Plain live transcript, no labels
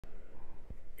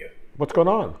What's going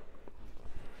on?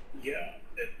 Yeah,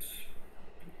 it's.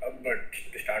 But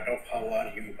to start off, how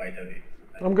are you, by the way?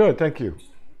 I'm good, thank you.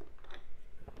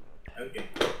 Okay,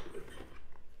 good.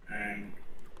 And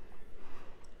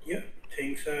yeah,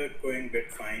 things are going a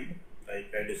bit fine.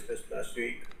 Like I discussed last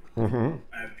week, Mm-hmm.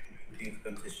 I've been doing things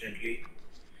consistently,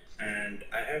 and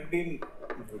I have been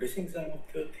noticing some of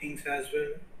the things as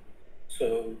well.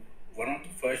 So one of the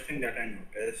first thing that I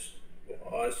noticed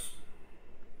was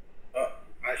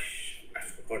I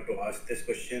forgot to ask this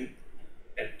question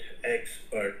at X,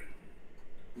 but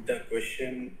the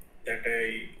question that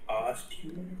I asked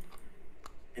you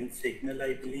in Signal,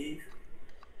 I believe,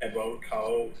 about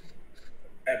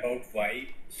about why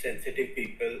sensitive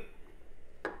people,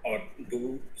 or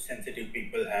do sensitive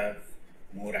people have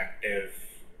more active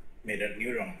mirror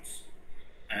neurons.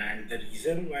 And the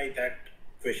reason why that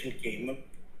question came up,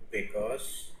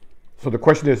 because So the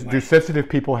question is, do my sensitive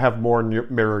people have more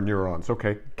mirror neurons?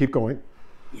 Okay, keep going.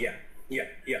 yeah,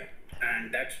 yeah,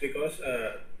 and that's because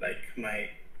like my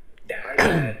dad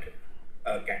had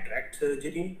a cataract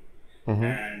surgery, Mm-hmm.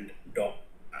 and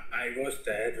I was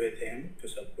there with him to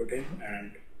support him,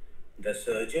 and the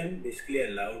surgeon basically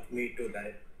allowed me to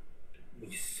let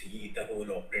me see the whole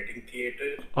operating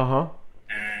theater, Uh-huh.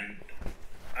 and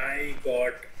I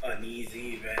got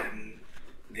uneasy when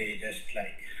they just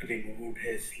like removed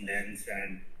his lens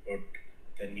and put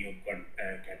the new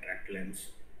cataract lens.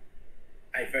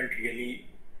 I felt really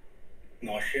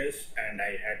nauseous and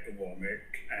I had to vomit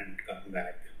and come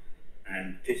back.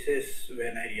 And this is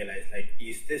when I realized, like,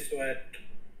 is this what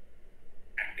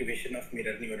activation of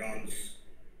mirror neurons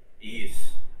is?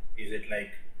 Is it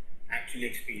like actually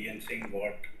experiencing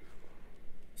what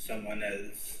someone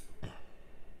else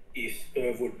is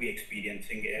would be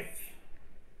experiencing if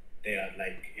they are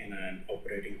like in an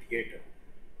operating theater?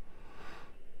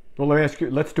 Well, let me ask you,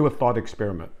 let's do a thought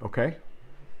experiment, okay?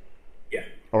 Yeah.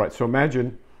 All right, so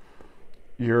imagine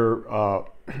you're,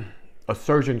 a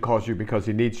surgeon calls you because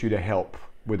he needs you to help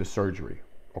with a surgery,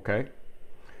 okay?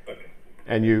 Okay.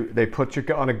 And they put you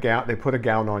on a gown, they put a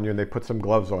gown on you and they put some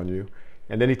gloves on you.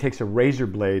 And then he takes a razor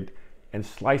blade and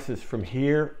slices from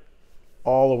here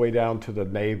all the way down to the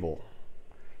navel.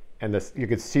 And you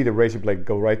could see the razor blade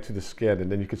go right through the skin,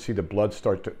 and then you could see the blood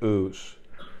start to ooze.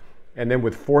 And then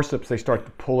with forceps, they start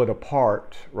to pull it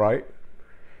apart, right?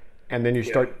 And then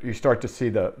Yeah. you start to see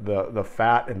the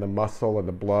fat and the muscle and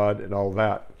the blood and all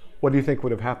that. What do you think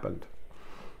would have happened?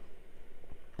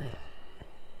 Well,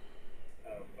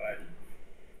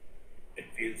 it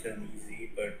feels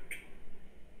uneasy, but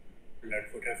blood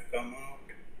would have come out,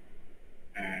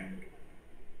 and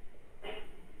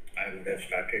I would have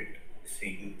started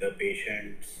seeing the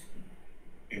patient's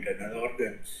internal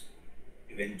organs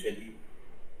eventually.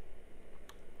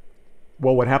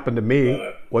 Well, what happened to me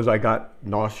But was I got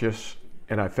nauseous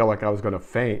and I felt like I was going to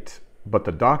faint. But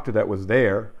the doctor that was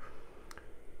there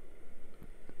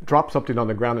dropped something on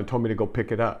the ground and told me to go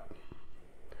pick it up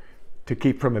to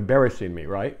keep from embarrassing me,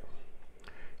 right?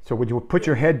 So when you put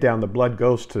your head down, the blood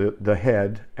goes to the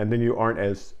head, and then you aren't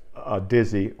as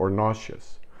dizzy or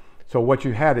nauseous. So what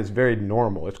you had is very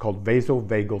normal. It's called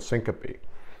vasovagal syncope,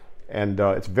 and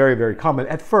it's very, very common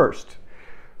at first.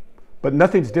 But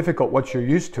nothing's difficult once you're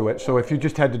used to it. So if you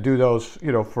just had to do those,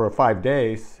 for 5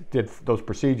 days, did those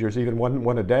procedures, even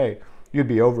one a day, you'd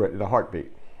be over it in a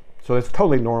heartbeat. So it's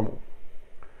totally normal,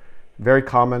 very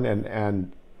common,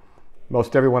 and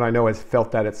most everyone I know has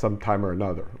felt that at some time or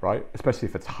another, right? Especially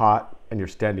if it's hot and you're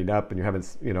standing up and you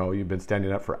haven't, you've been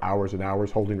standing up for hours and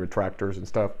hours holding retractors and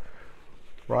stuff,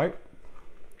 right?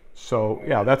 So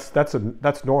yeah,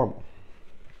 that's normal.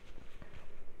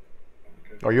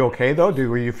 Are you okay though?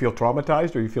 Do you feel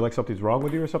traumatized, or you feel like something's wrong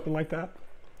with you, or something like that?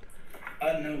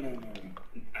 no, no, no, no.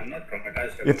 I'm not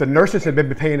traumatized If the about it, nurses had but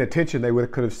been paying attention, they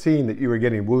could have seen that you were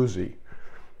getting woozy,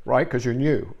 right? Because you're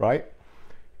new, right?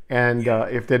 And yeah.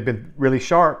 if they'd been really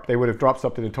sharp, they would have dropped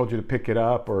something and told you to pick it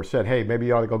up, or said, "Hey, maybe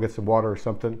you ought to go get some water or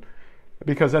something,"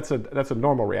 because that's a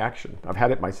normal reaction. I've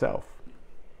had it myself.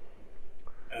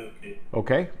 Okay.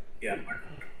 Okay. Yeah, but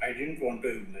I didn't want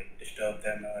to like disturb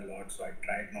them a lot, so I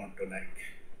tried not to like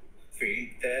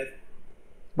faint there.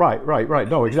 Right, right, right.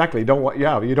 No, exactly. You don't want.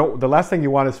 Yeah, you don't. The last thing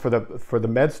you want is for the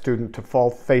med student to fall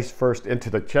face first into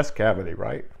the chest cavity,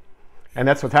 right? And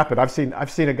that's what happened. I've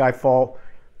seen a guy fall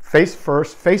face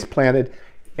first, face planted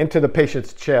into the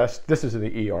patient's chest. This is in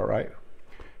the ER, right?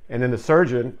 And then the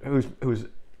surgeon, who's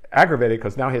aggravated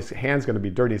because now his hand's going to be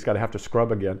dirty, he's got to have to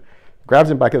scrub again,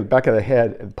 grabs him back of the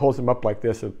head and pulls him up like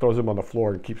this and throws him on the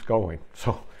floor and keeps going.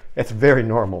 So it's very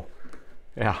normal.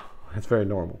 Yeah, it's very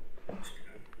normal.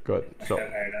 Good. Must So have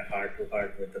had a heart to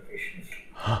heart with the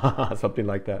patient. something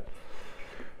like that.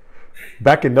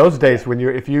 Back in those days, when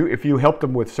if you helped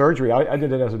them with surgery, I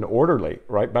did it as an orderly,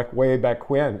 right? Way back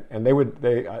when, and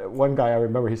one guy I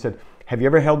remember, he said, "Have you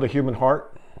ever held a human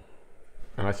heart?"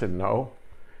 And I said, "No."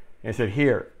 And he said,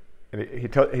 "Here," and he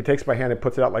takes my hand and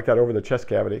puts it out like that over the chest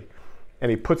cavity, and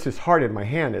he puts his heart in my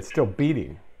hand. It's still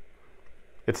beating.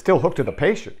 It's still hooked to the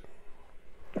patient.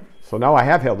 So now I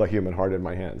have held a human heart in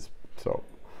my hands. So,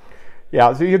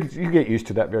 yeah, so you get used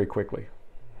to that very quickly,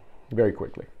 very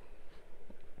quickly.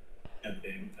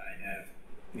 Okay, I have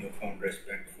newfound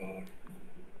respect for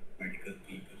medical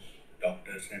people,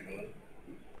 doctors and all.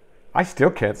 I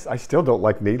still don't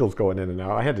like needles going in and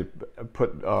out. I had to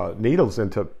put needles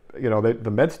into,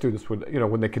 the med students would,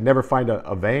 when they could never find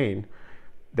a vein,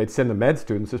 they'd send the med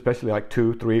students, especially like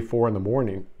 2, 3, 4 in the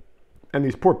morning. And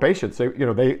these poor patients, they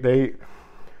didn't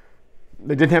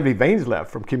have any veins left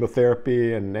from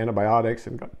chemotherapy and antibiotics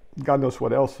and God knows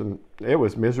what else. And it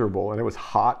was miserable and it was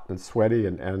hot and sweaty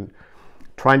and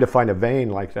trying to find a vein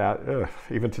like that,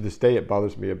 even to this day, it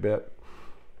bothers me a bit,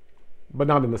 but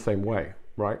not in the same way,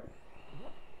 right?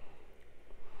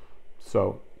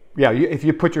 So, yeah, if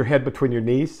you put your head between your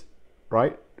knees,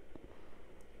 right,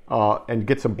 and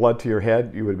get some blood to your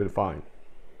head, you would have been fine.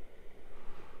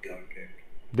 Okay.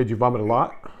 Did you vomit a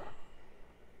lot?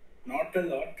 Not a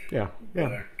lot. Yeah.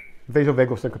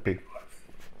 Vasovagal syncope.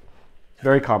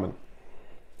 Very common.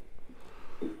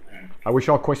 I wish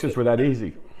all questions were that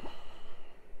easy.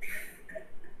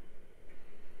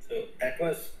 So that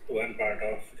was one part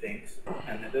of things.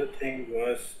 Another thing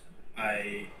was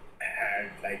I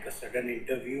had like a sudden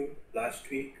interview last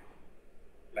week,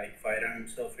 like 5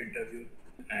 rounds of interview.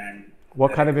 And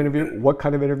what kind of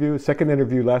interview? Second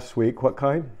interview last week. What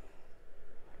kind?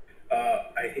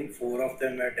 I think 4 of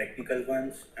them were technical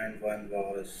ones and one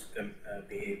was a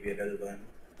behavioral one.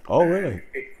 Oh, really? And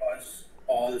it was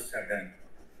all sudden.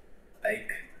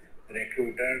 Like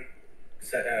recruiter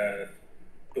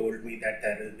told me that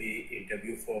there will be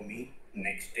interview for me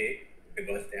next day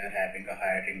because they are having a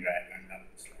hiring drive, and I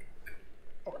was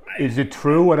like, is it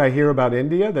true what I hear about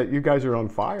India, that you guys are on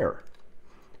fire?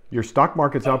 Your stock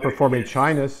market's outperforming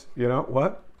China's,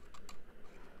 what?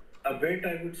 A bit,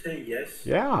 I would say yes.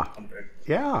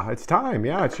 Yeah, it's time.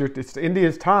 Yeah, it's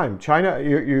India's time. China,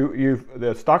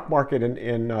 the stock market in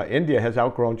India has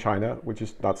outgrown China, which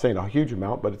is not saying a huge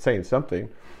amount, but it's saying something.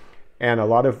 And a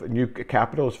lot of new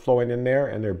capital is flowing in there,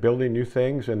 and they're building new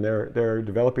things, and they're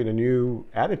developing a new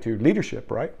attitude,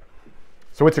 leadership, right?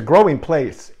 So it's a growing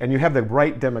place, and you have the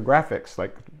right demographics.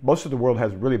 Like most of the world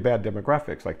has really bad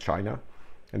demographics, like China,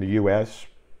 and the U.S.,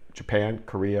 Japan,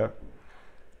 Korea.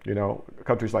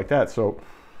 Countries like that. So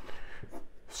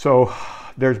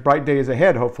there's bright days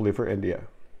ahead, hopefully, for India.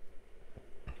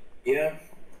 Yeah,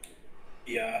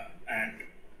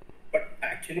 but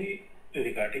actually,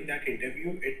 regarding that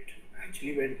interview, it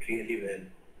actually went really well.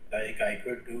 Like I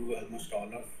could do almost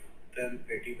all of them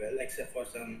pretty well, except for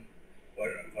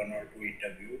one or two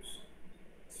interviews.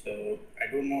 So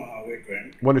I don't know how it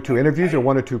went. 1 or 2 interviews, or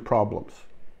 1 or 2 problems?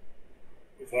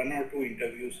 1 or 2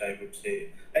 interviews, I would say.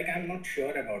 Like I'm not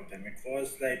sure about them. It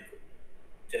was like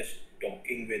just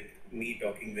talking with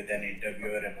an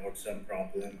interviewer about some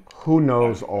problem. Who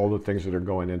knows all the things that are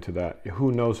going into that?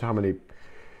 Who knows how many,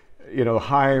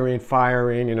 hiring,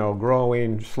 firing,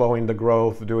 growing, slowing the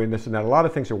growth, doing this and that. A lot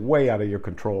of things are way out of your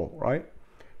control, right?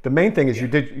 The main thing is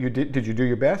did you do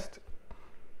your best?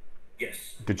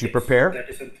 Yes. Did you prepare?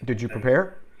 Did you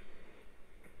prepare?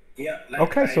 Yeah.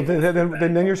 Okay, so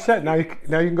then you're set. Now you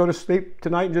can go to sleep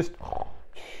tonight and just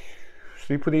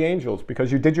sleep with the angels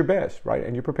because you did your best, right?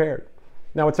 And you prepared.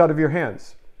 Now it's out of your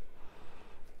hands.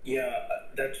 Yeah,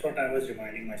 that's what I was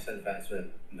reminding myself as well.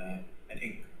 I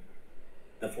think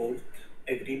the 4th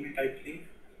agreement, I believe.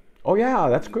 Oh yeah,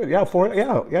 that's good. Yeah,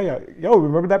 Yo,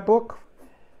 remember that book?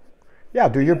 Yeah,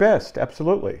 do your best.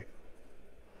 Absolutely.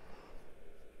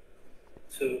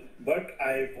 So, but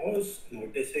I was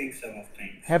noticing some of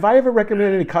things. Have I ever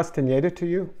recommended any Castaneda to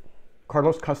you?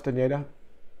 Carlos Castaneda?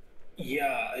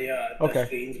 Yeah. The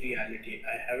Strange Reality.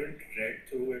 I haven't read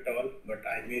through it all, but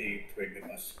I may read through it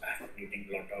because I'm reading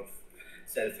a lot of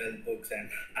self-help books and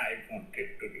I wanted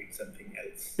to read something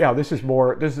else. Yeah, this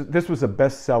was a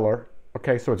bestseller.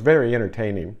 Okay, so it's very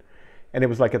entertaining. And it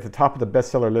was like at the top of the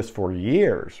bestseller list for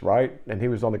years, right? And he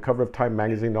was on the cover of Time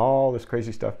magazine, all this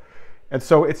crazy stuff. And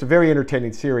so it's a very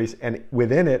entertaining series, and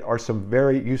within it are some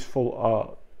very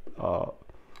useful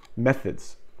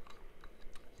methods,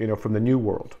 from the New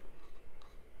World.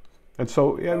 And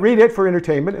so read it for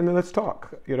entertainment, and then let's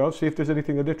talk. See if there's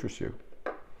anything that interests you.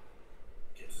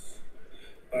 Yes,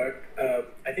 but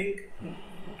I think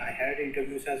I had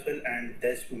interviews as well, and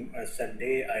this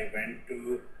Sunday I went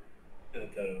to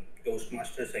the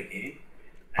Toastmasters again,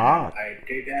 and Ah. I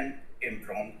did an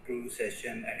impromptu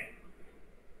session, and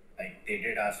like they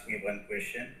did ask me one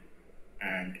question,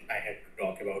 and I had to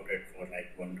talk about it for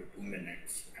like 1 to 2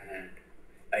 minutes, and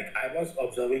like I was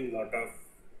observing a lot of,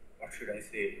 what should I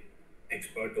say,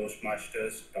 expert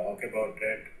Toastmasters talk about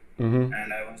it, Mm-hmm.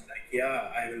 and I was like,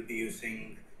 yeah, I will be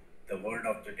using the word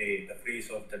of the day, the phrase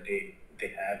of the day. They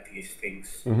have these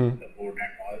things, Mm-hmm. the board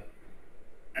and all.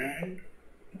 And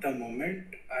the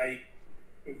moment I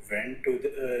went to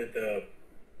the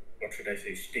what should I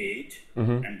say, stage,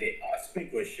 Mm-hmm. and they asked me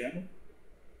question,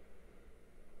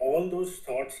 all those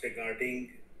thoughts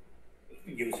regarding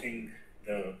using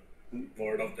the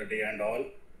word of the day and all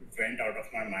went out of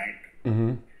my mind.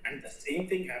 Mm-hmm. And the same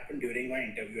thing happened during my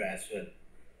interview as well.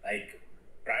 Like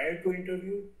prior to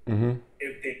interview, Mm-hmm.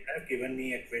 if they have given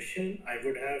me a question, I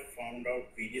would have found out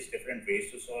various different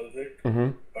ways to solve it.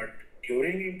 Mm-hmm. But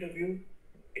during interview,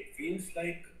 it feels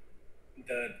like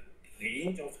the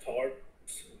range of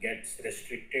thoughts gets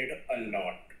restricted a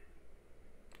lot.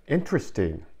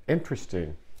 Interesting.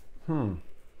 Interesting.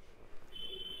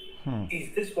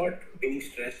 Is this what being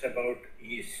stressed about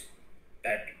is?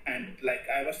 That, and like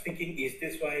I was thinking, is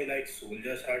this why like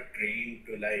soldiers are trained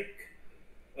to like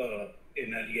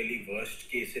in a really worst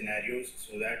case scenarios,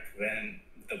 so that when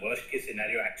the worst case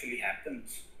scenario actually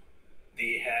happens,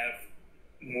 they have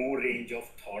more range of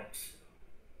thoughts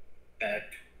that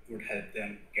would help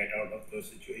them get out of those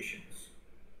situations?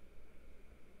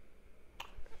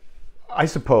 I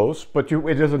suppose, but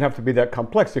it doesn't have to be that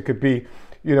complex. It could be,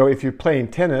 if you're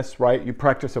playing tennis, right, you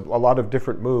practice a lot of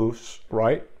different moves,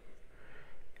 right?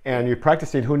 And you're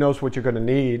practicing, who knows what you're going to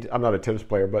need. I'm not a tennis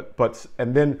player,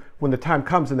 and then when the time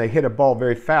comes and they hit a ball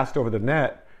very fast over the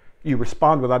net, you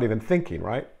respond without even thinking,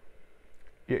 right?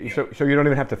 So you don't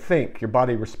even have to think. Your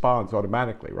body responds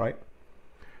automatically, right?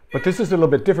 But this is a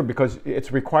little bit different because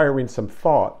it's requiring some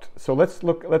thought. So let's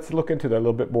look into that a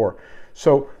little bit more.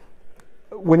 So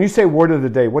when you say word of the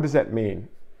day, what does that mean?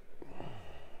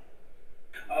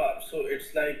 So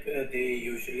it's like they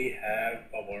usually have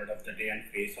a word of the day and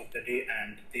phrase of the day,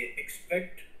 and they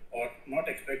expect, or not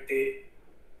expect, they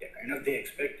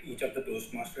expect each of the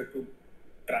Toastmaster to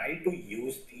try to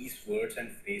use these words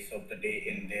and phrase of the day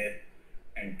in their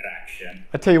interaction.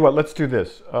 I tell you what, let's do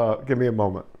this. Give me a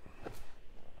moment.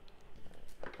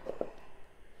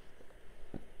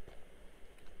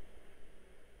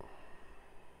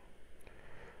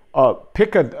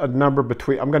 Pick a number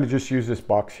between, I'm going to just use this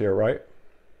box here, right?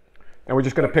 And we're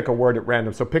just going to pick a word at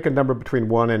random. So pick a number between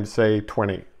 1 and, say,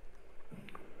 20.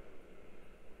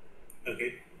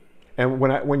 Okay. And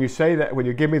when you say that, when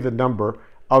you give me the number,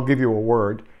 I'll give you a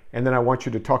word, and then I want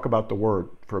you to talk about the word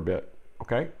for a bit,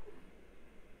 okay?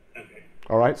 Okay.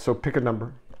 All right, so pick a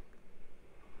number.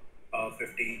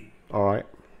 15. All right.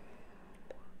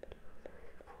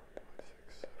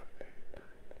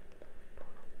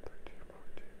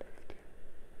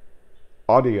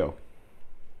 Audio.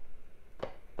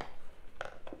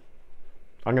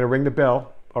 I'm going to ring the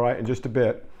bell, all right, in just a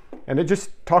bit. And then just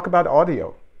talk about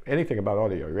audio, anything about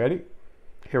audio. You ready?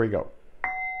 Here we go.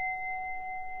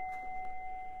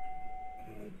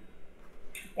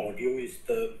 Audio is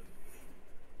the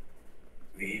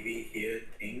way we hear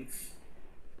things.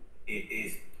 It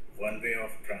is one way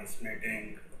of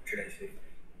transmitting, what should I say,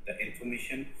 the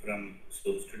information from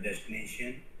source to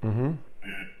destination. Mm-hmm.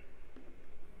 And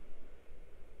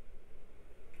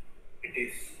it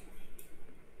is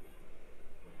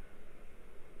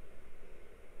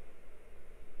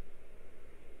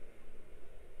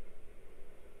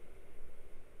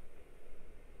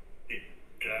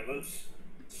travels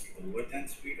slower than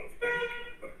speed of light,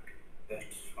 but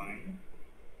that's fine.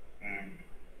 And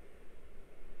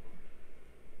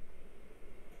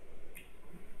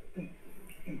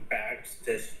bats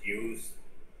just use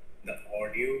the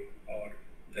audio or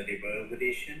the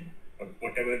reverberation or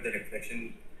whatever the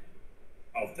reflection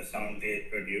of the sound they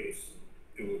produce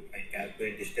to like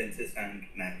calculate distances and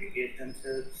navigate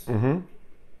themselves. Mm-hmm.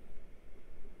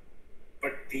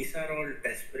 But these are all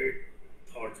desperate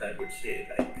thoughts, I would say.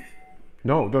 Like,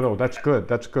 No, that's good.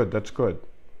 That's good. That's good.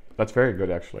 That's very good,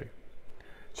 actually.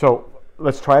 So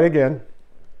let's try it again.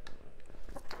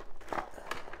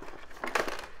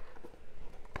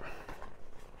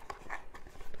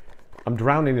 I'm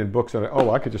drowning in books, and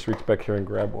I could just reach back here and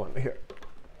grab one here.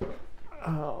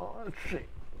 Let's see.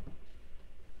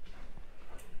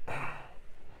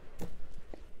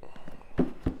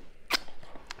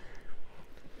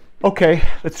 Okay,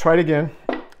 let's try it again.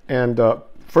 And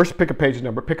first, pick a page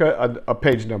number. Pick a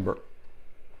page number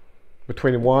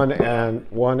between 1 and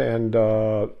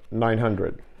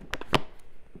 900.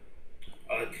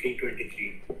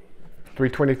 323.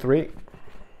 323.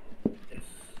 Yes.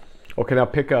 Okay, now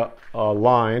pick a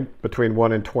line between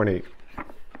 1 and 20.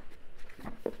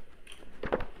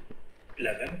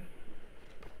 11.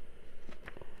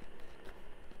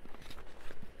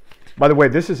 By the way,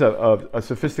 this is a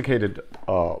sophisticated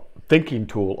thinking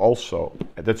tool also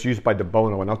that's used by De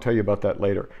Bono, and I'll tell you about that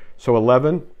later. So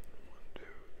 11.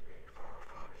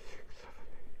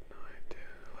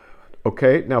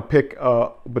 Okay, now pick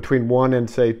between 1 and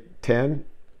say 10,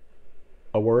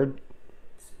 a word.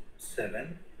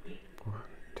 7. 1,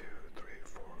 2, 3,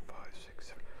 4, 5, 6,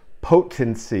 7.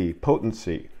 Potency,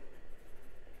 potency.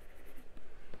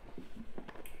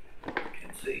 You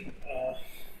can see.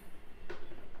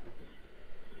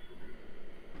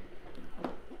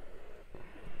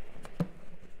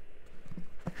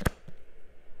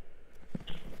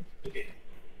 Okay,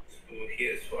 so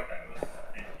here's what I was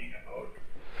thinking about.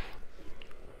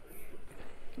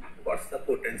 What's the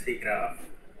potency graph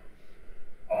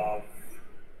of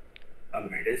a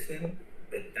medicine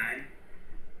with time?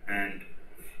 And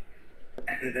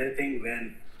another thing,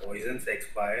 when poisons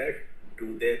expire,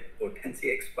 do their potency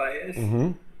expires?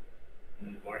 Mm-hmm.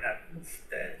 And what happens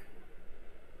there?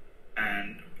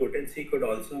 And potency could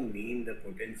also mean the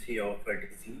potency of a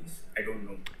disease. I don't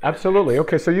know. Absolutely.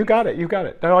 Okay, so you got it. You got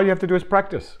it. Now all you have to do is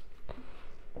practice,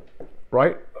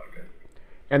 right? Okay.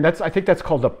 And I think that's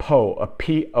called a PO, a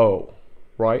P-O,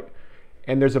 right?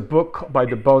 And there's a book by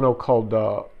De Bono called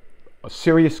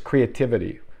Serious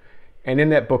Creativity. And in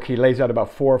that book, he lays out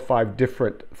about 4 or 5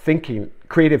 different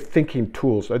creative thinking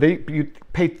tools. You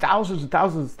pay thousands and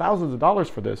thousands and thousands of dollars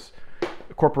for this.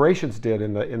 Corporations did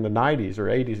in the 90s or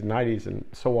 80s and 90s and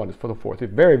so on and so forth. He's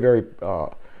a very, very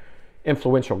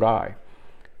influential guy.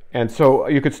 And so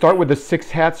you could start with the 6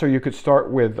 hats, or you could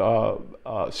start with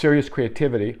serious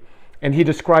creativity. And he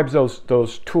describes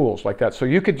those tools like that. So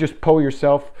you could just pull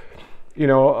yourself,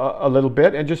 a little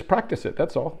bit and just practice it.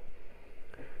 That's all.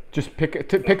 Just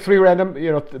pick 3 random,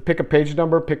 pick a page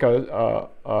number, pick a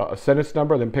sentence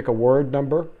number, then pick a word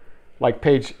number, like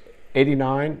page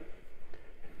 89,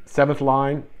 7th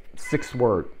line, 6th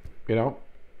word, and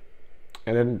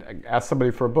then ask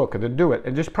somebody for a book, and then do it,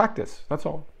 and just practice. That's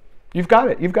all. You've got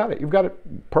it. You've got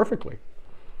it perfectly.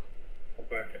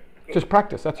 Perfect. Just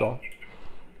practice. That's all.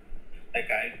 Like,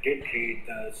 I did read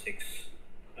the 6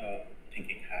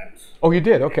 thinking hats. Oh, you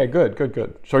did? Okay,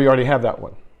 good. So you already have that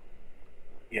one.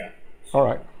 Yeah. All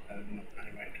right. I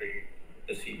might read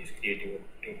the series Creative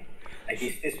too. Like,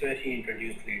 is this where he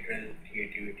introduced lateral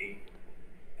creativity?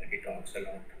 Like, he talks a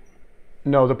lot.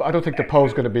 No, I don't think the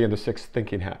Poe's going to be in the 6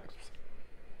 thinking hats.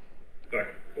 Got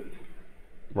it.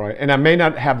 Right, and I may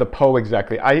not have the Poe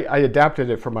exactly. I adapted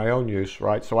it for my own use,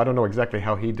 right? So I don't know exactly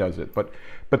how he does it, but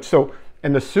so,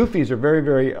 and the Sufis are very,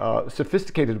 very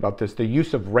sophisticated about this. The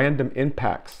use of random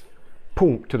impacts,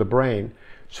 boom, to the brain,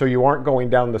 so you aren't going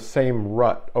down the same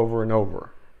rut over and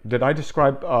over. Did I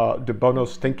describe De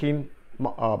Bono's thinking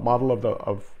model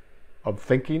of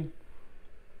thinking?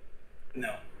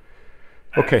 No.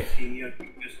 Okay. I've seen your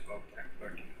videos about that,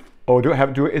 but Oh,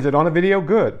 is it on a video?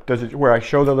 Good. Does it where I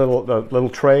show the little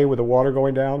tray with the water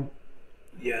going down?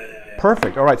 yeah.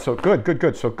 Perfect. All right. So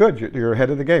good. So good. You're ahead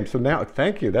of the game. So now,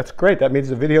 thank you. That's great. That means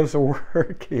the videos are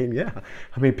working. Yeah.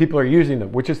 I mean, people are using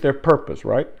them, which is their purpose,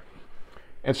 right?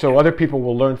 And so other people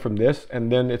will learn from this,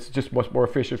 and then it's just much more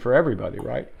efficient for everybody,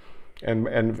 right? And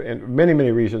many,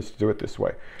 many reasons to do it this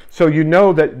way. So you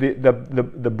know that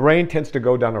the brain tends to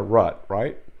go down a rut,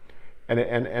 right?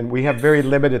 And we have very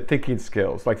limited thinking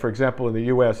skills. Like, for example, in the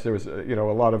U.S., there was a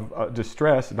lot of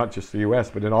distress, not just the U.S.,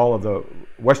 but in all of the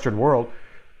Western world,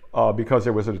 because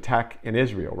there was an attack in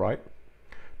Israel, right?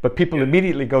 But people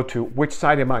immediately go to, which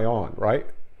side am I on, right?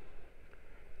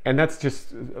 And that's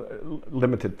just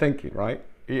limited thinking, right?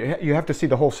 You have to see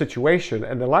the whole situation,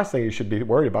 and the last thing you should be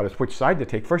worried about is which side to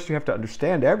take. First, you have to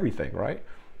understand everything, right?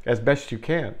 As best you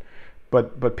can.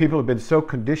 But people have been so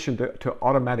conditioned to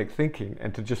automatic thinking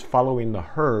and to just following the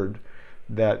herd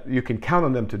that you can count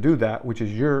on them to do that, which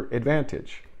is your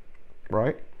advantage,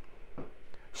 right?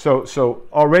 So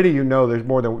already there's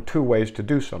more than 2 ways to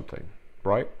do something,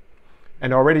 right?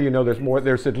 And already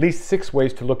there's at least 6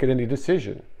 ways to look at any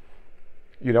decision.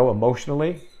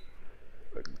 Emotionally,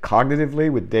 cognitively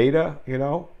with data,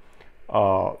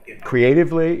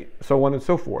 creatively, so on and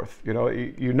so forth.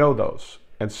 You know those.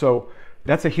 And so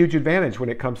that's a huge advantage when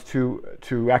it comes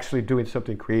to actually doing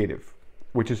something creative,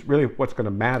 which is really what's going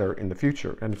to matter in the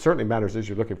future. And it certainly matters as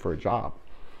you're looking for a job,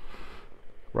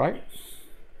 right?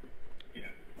 Yeah.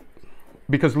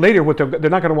 Because later they're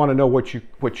not going to want to know what you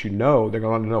know. They're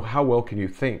going to want to know how well can you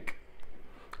think.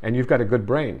 And you've got a good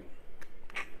brain.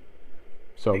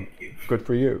 So good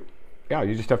for you. Yeah,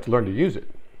 you just have to learn to use it.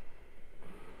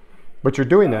 But you're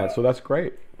doing that, so that's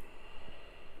great.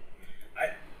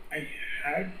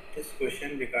 this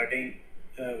question regarding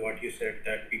what you said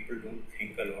that people don't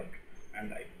think a lot, and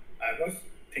like I was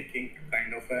thinking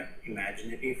kind of a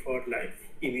imagery for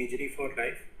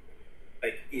life.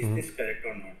 Like, is Hmm. this correct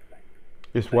or not?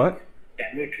 Is Like, what?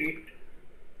 can we treat?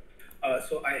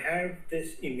 So I have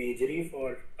this imagery for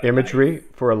a life. Imagery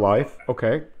for a For, life.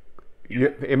 Okay. yeah,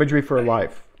 Imagery for a like,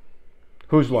 life.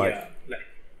 Whose life? yeah, like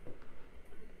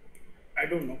I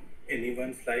don't know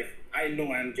anyone's life. I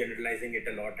know I'm generalizing it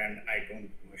a lot, and I don't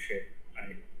know shit.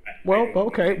 I Well, don't know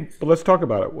okay, things. but let's talk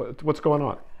about it. What's going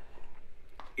on?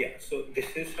 Yeah, so this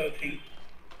is how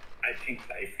I think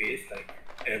life is. Like,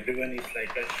 everyone is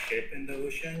like a ship in the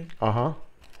ocean. Uh huh.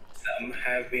 Some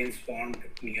have been spawned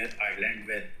near island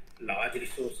with large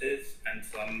resources, and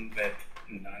some with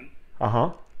none. Uh huh.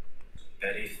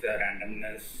 There is the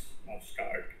randomness of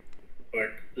start,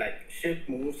 but like ship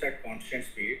moves at constant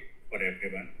speed for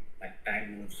everyone. Like,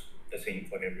 time moves the same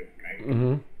for everyone, right?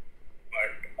 Mm-hmm.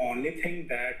 But only thing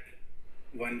that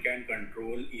one can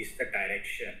control is the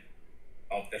direction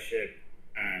of the ship,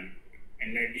 and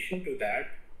in addition to that,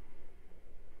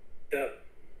 the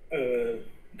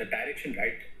the direction,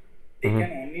 right? They Mm-hmm.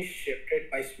 can only shift it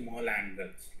by small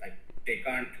angles. Like, they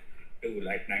can't do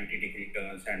like 90-degree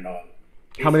turns and all.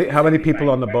 How It's many easily people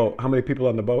on fine the by. boat? How many people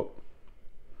on the boat?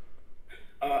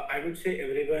 I would say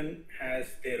everyone has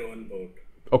their own boat.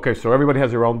 Okay, so everybody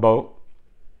has their own boat.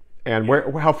 And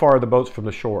Yeah. how far are the boats from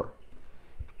the shore?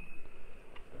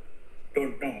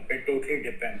 Don't know. It totally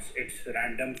depends. It's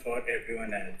random for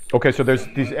everyone else. Okay, so there's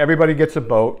these. Someone. Everybody gets a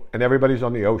boat, and everybody's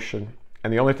on the ocean,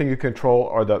 and the only thing you control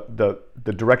are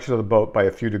the direction of the boat by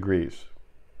a few degrees.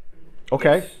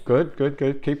 Okay, Yes. good, good,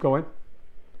 good. Keep going.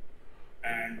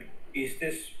 And is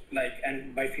this like,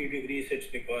 and by few degrees, it's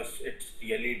because it's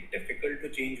really difficult to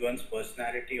change one's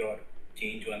personality or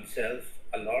change oneself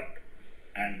a lot.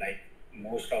 And like,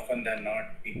 most often than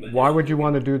not, people Why just would do you it.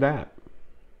 want to do that?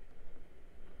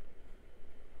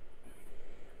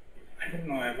 I don't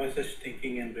know. I was just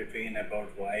thinking in between about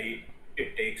why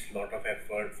it takes a lot of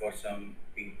effort for some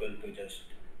people to just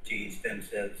change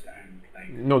themselves and like,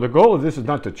 No, the goal of this is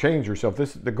not to change yourself.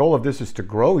 The goal of this is to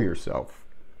grow yourself.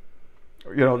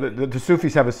 You know, the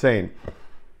Sufis have a saying: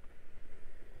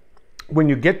 when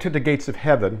you get to the gates of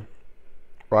heaven,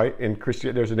 right? In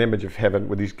Christian, there's an image of heaven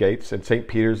with these gates, and Saint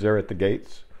Peter's there at the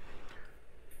gates.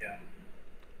 yeah,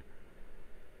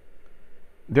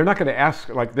 They're not going to ask,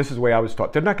 like, this is the way I was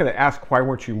taught. They're not going to ask, why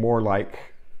weren't you more like,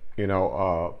 you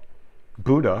know,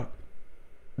 Buddha?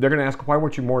 They're going to ask, why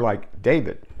weren't you more like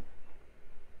David?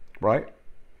 Right?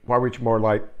 Why weren't you more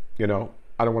like, you know,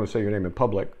 I don't want to say your name in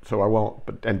public, so I won't,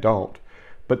 and don't.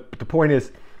 But the point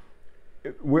is,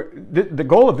 the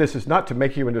goal of this is not to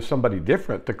make you into somebody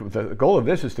different. The goal of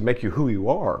this is to make you who you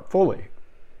are fully,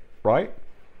 right?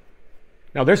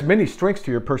 Now, there's many strengths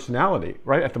to your personality,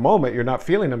 right? At the moment, you're not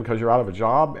feeling them because you're out of a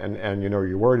job, and you know,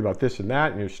 you're worried about this and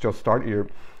that, and you're still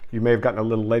you may have gotten a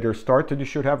little later start than you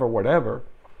should have, or whatever.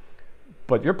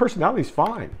 But your personality's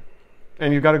fine,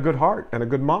 and you've got a good heart and a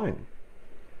good mind.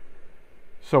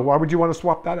 So why would you want to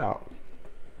swap that out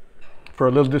for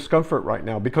a little discomfort right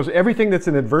now? Because everything that's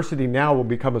in adversity now will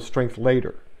become a strength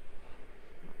later,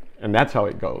 and that's how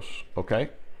it goes. Okay.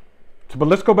 So, but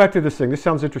let's go back to this thing. This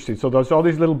sounds interesting. So there's all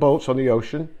these little boats on the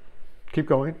ocean. Keep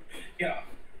going. yeah.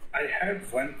 I had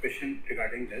one question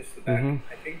regarding this, that Mm-hmm.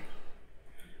 I think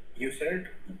you said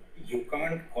you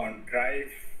can't contrive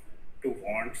to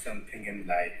want something in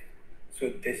life. So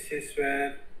this is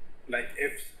where, like,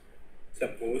 if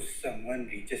suppose someone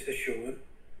reaches the shore,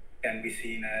 can be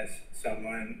seen as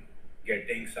someone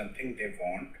getting something they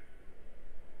want.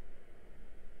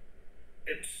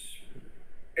 It's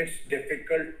it's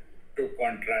difficult to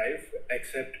contrive,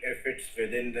 except if it's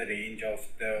within the range of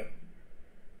the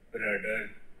rudder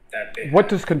that they What have.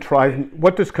 does contrive?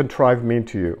 What does contrive mean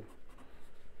to you?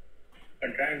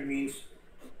 Contrive means,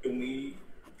 to me,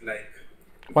 like,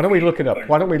 Why don't we way look to it up?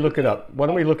 Why don't we control look it the up? Why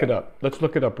don't we look it outcome. up? Let's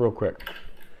look it up real quick.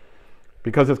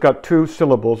 Because it's got two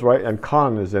syllables, right? And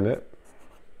con is in it.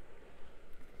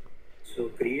 So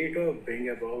create or bring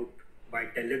about by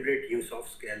deliberate use of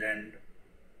skill and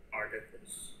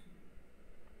artifice.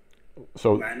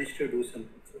 So Manage to do something.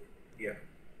 So, yeah.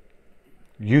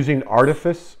 using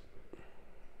artifice.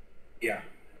 Yeah.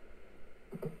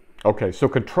 Okay, so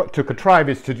to contrive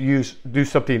is to do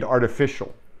something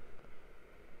artificial.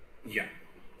 Yeah.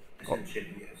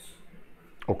 Essentially, yes.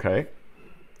 Okay.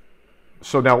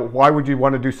 So now, why would you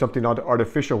want to do something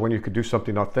artificial when you could do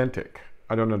something authentic?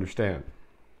 I don't understand.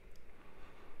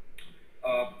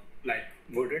 Like,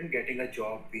 wouldn't getting a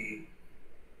job be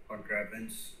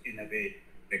contrivance in a way,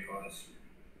 because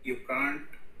you can't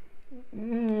just.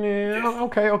 Yeah,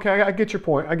 okay, I get your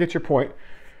point. I get your point.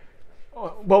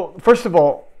 Well, first of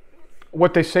all,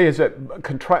 what they say is that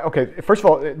okay, first of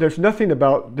all, there's nothing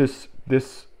about this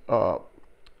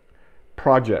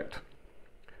project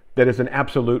that is an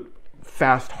absolute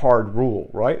fast, hard rule,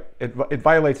 right? It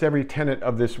violates every tenet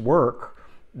of this work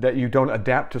that you don't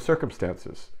adapt to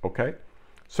circumstances, okay?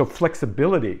 So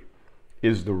flexibility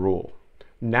is the rule.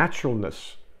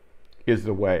 Naturalness is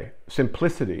the way.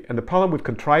 Simplicity. And the problem with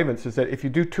contrivance is that if you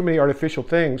do too many artificial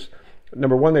things,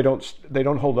 number one, they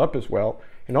don't hold up as well.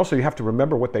 And also you have to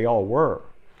remember what they all were.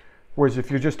 Whereas if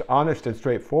you're just honest and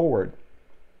straightforward,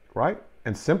 right?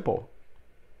 And simple,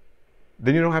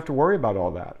 then you don't have to worry about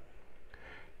all that.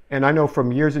 And I know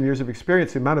from years and years of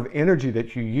experience, the amount of energy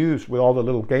that you use with all the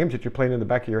little games that you're playing in the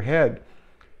back of your head,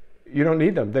 you don't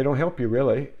need them. They don't help you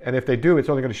really. And if they do, it's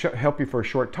only going to help you for a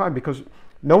short time, because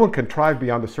no one can contrive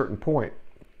beyond a certain point.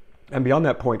 And beyond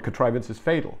that point, contrivance is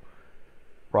fatal,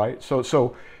 right?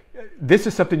 So this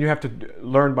is something you have to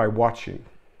learn by watching.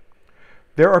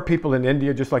 There are people in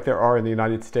India, just like there are in the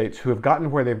United States, who have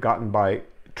gotten where they've gotten by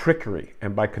trickery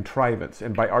and by contrivance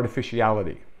and by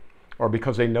artificiality, or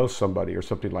because they know somebody or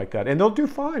something like that. And they'll do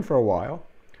fine for a while,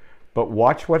 but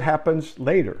watch what happens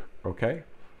later, okay?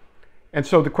 And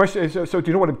so the question is, so do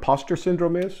you know what imposter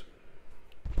syndrome is?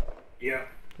 Yeah.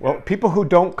 Well, people who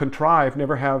don't contrive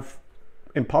never have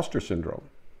imposter syndrome.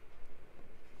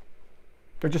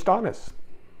 They're just honest.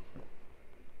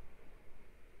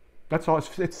 That's all.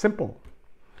 It's simple.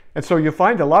 And so you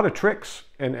find a lot of tricks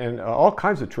and all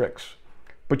kinds of tricks,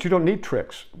 but you don't need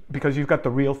tricks because you've got the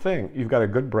real thing. You've got a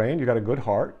good brain. You've got a good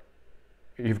heart.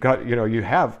 You've got, you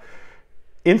have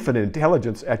infinite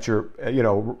intelligence at your,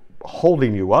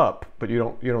 holding you up, but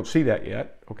you don't see that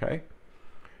yet. Okay.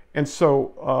 And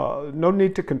so no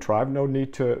need to contrive, no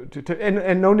need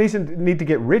and no need to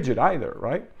get rigid either,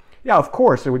 right? Yeah, of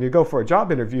course. When you go for a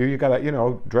job interview, you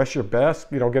gotta, dress your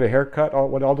best, get a haircut,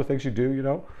 all the things you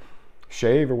do,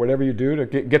 shave or whatever you do to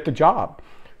get the job.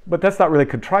 But that's not really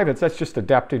contrivance. That's just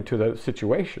adapting to the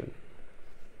situation,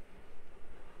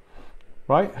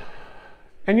 right?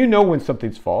 And when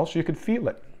something's false, you can feel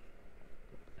it.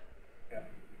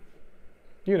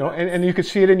 And you could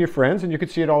see it in your friends, and you could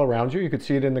see it all around you. You could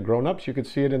see it in the grown-ups. You could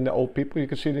see it in the old people. You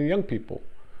could see it in the young people.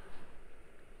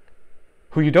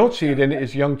 Who you don't see it in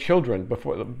is young children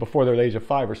before their age of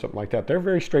 5 or something like that. They're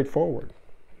very straightforward.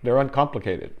 They're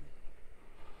uncomplicated.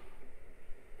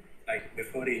 Like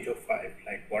before age of 5,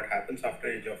 like what happens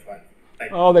after age of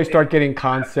 5? They start getting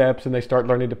concepts, and they start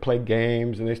learning to play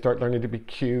games, and they start learning to be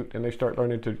cute, and they start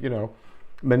learning to,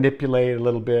 manipulate a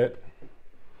little bit.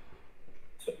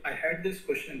 So I had this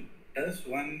question: does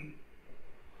one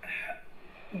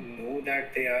know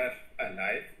that they are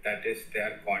alive? That is, they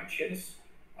are conscious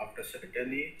after a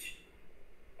certain age,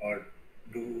 or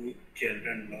do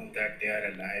children know that they are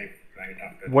alive right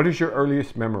after? What is your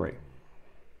earliest memory?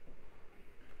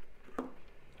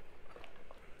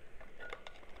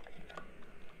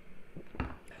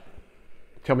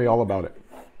 Tell me all about it.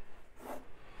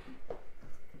 I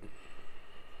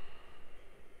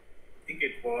think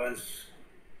it was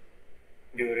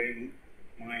during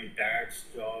my dad's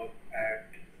job at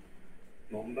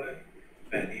Mumbai,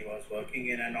 when he was working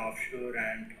in an offshore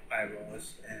and I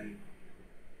was in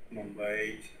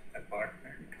Mumbai's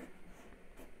apartment.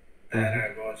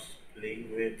 There I was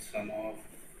playing with some of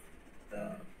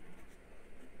the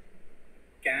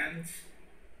cans,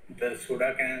 the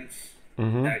soda cans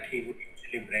that he would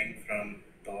usually bring from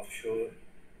the offshore.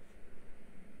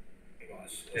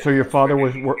 So your father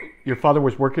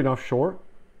was working offshore?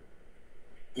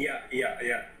 Yeah.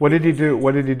 What did he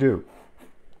do?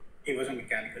 He was a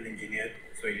mechanical engineer,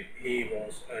 so he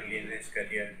was early in his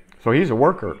career. So he's a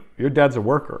worker. Your dad's a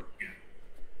worker.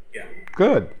 Yeah.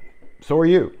 Good. So are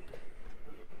you.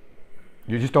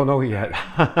 You just don't know he had.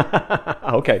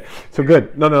 Okay. So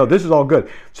good. No. This is all good.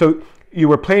 So you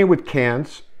were playing with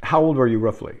cans. How old were you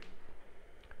roughly?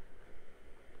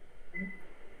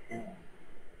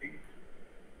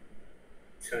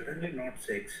 Certainly not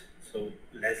 6. So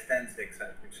less than 6, I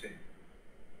would say.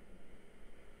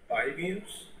 5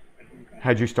 years? I don't know.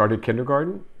 Had you started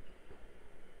kindergarten?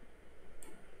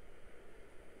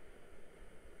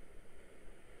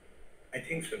 I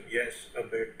think so, yes, a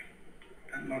bit.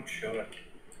 I'm not sure.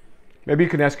 Maybe you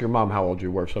can ask your mom how old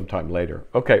you were sometime later.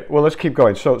 Okay, well, let's keep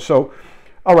going. So,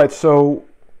 all right, so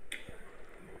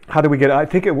how do we get, I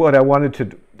think what I wanted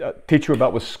to teach you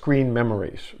about was screen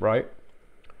memories, right?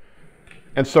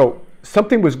 And so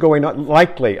something was going on,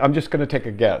 likely, I'm just going to take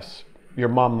a guess. Your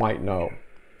mom might know.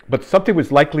 But something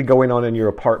was likely going on in your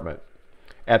apartment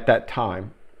at that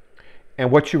time.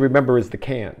 And what you remember is the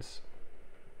cans,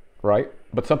 right?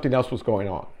 But something else was going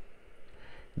on.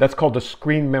 That's called the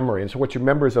screen memory. And so what you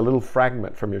remember is a little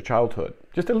fragment from your childhood,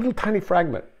 just a little tiny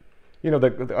fragment. You know,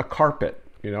 a carpet,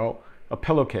 you know, a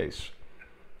pillowcase,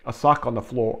 a sock on the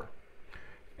floor.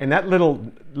 And that little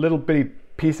bitty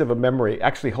piece of a memory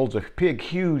actually holds a big,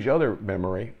 huge other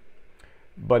memory,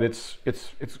 but it's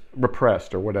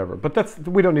repressed or whatever. But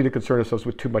we don't need to concern ourselves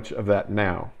with too much of that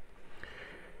now.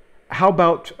 How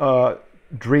about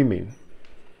dreaming?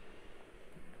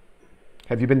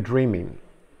 Have you been dreaming?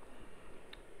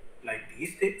 Like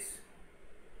these days,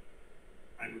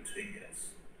 I would say yes.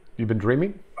 You've been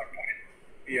dreaming?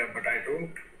 But I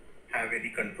don't have any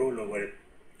control over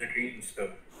the dreams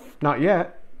though. Not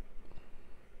yet.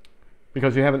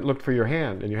 Because you haven't looked for your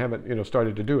hand and you haven't, you know,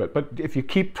 started to do it. But if you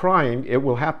keep trying, it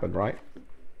will happen, right?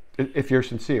 If you're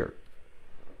sincere.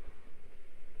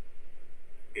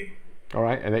 Okay. All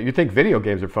right? And you think video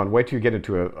games are fun. Wait till you get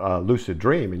into a lucid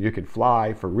dream and you can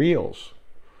fly for reals.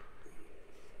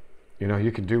 You know,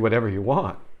 you can do whatever you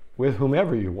want with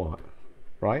whomever you want,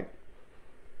 right?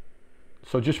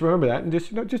 So just remember that, and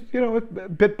just you know,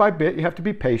 bit by bit, you have to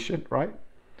be patient, right?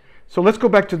 So let's go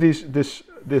back to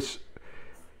this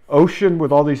ocean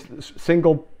with all these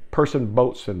single person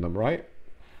boats in them, right?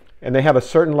 And they have a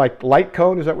certain like light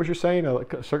cone. Is that what you're saying?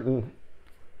 Like a certain.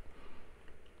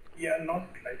 Yeah, not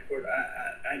light code.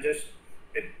 I just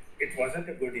it wasn't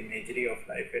a good imagery of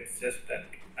life. It's just that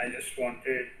I just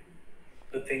wanted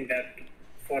to think that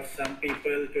for some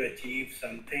people to achieve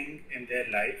something in their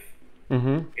life,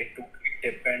 it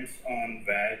depends on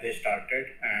where they started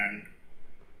and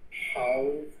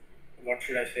how, what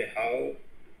should I say, how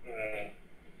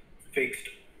fixed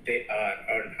they are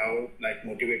or how like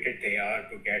motivated they are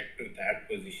to get to that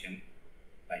position.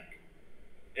 Like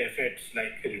if it's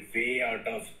like way out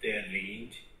of their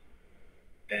range,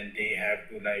 then they have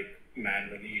to like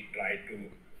manually try to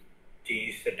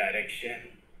change the direction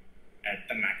at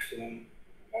the maximum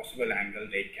possible angle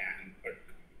they can. But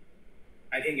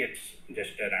I think it's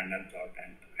just a random thought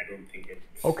and I don't think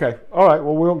it's... Okay, all right,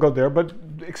 well we won't go there, but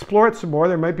explore it some more.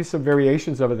 There might be some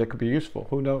variations of it that could be useful,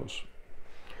 who knows?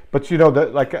 But you know,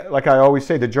 like I always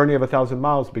say, the journey of 1,000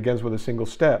 miles begins with a single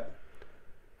step.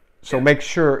 So make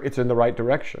sure it's in the right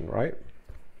direction, right?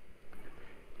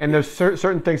 And there's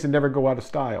certain things that never go out of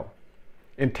style.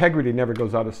 Integrity never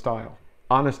goes out of style.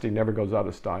 Honesty never goes out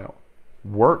of style.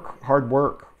 Work, hard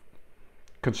work,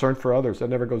 concern for others, that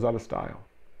never goes out of style.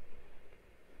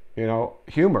 You know,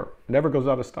 humor never goes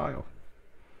out of style.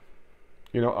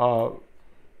 You know,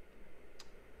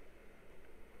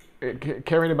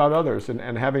 caring about others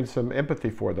and having some empathy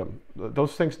for them,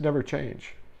 those things never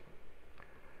change.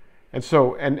 And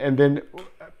so, and then,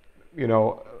 you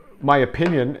know, my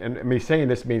opinion, and me saying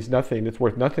this means nothing, it's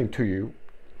worth nothing to you,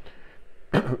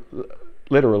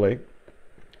 literally,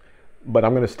 but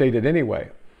I'm going to state it anyway.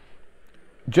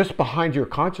 Just behind your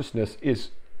consciousness is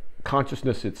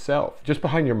consciousness itself. Just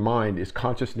behind your mind is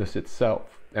consciousness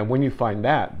itself. And when you find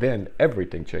that, then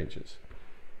everything changes,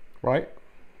 right?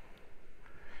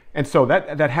 And so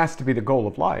that has to be the goal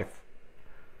of life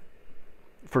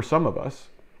for some of us.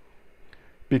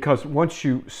 Because once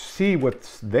you see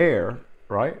what's there,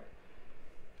 right,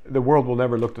 the world will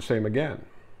never look the same again.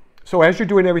 So as you're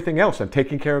doing everything else and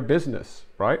taking care of business,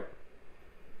 right?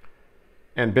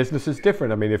 And business is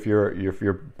different. I mean, if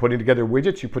you're putting together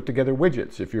widgets, you put together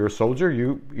widgets. If you're a soldier,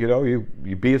 you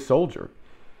be a soldier.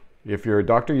 If you're a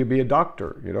doctor, you be a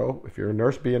doctor. You know, if you're a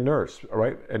nurse, be a nurse. All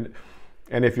right,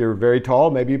 and if you're very tall,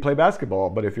 maybe you play basketball.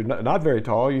 But if you're not very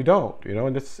tall, you don't. You know,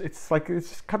 and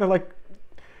it's kind of like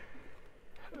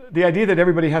the idea that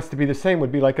everybody has to be the same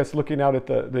would be like us looking out at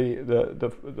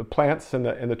the plants and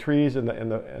the trees and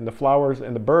the flowers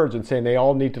and the birds and saying they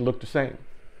all need to look the same.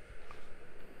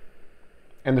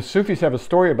 And the Sufis have a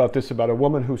story about this, about a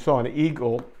woman who saw an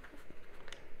eagle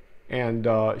and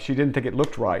she didn't think it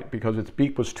looked right because its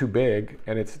beak was too big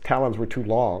and its talons were too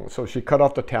long. So she cut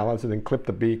off the talons and then clipped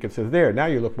the beak and says, there, now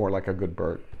you look more like a good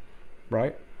bird,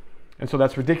 right? And so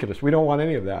that's ridiculous. We don't want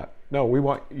any of that. No, we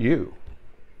want you.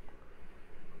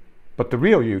 But the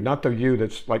real you, not the you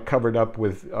that's like covered up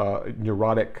with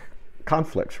neurotic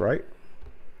conflicts, right?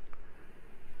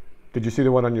 Did you see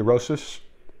the one on neurosis?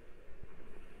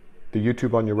 The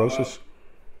YouTube on neurosis?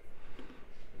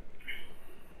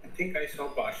 I think I saw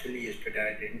partially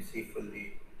yesterday. I didn't see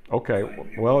fully. Okay,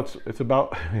 well, it's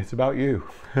about you.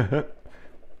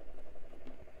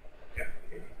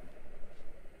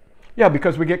 Yeah,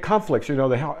 because we get conflicts. You know,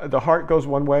 the heart goes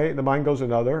one way, the mind goes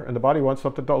another, and the body wants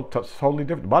something totally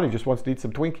different. The body just wants to eat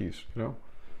some Twinkies, you know.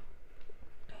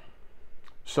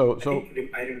 So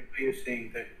I remember you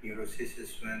saying that neurosis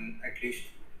is when at least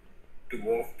two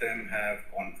of them have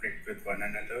conflict with one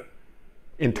another.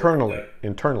 Internally.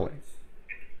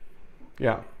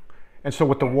 Yeah. And so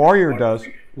What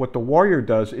what the warrior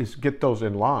does is get those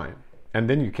in line, and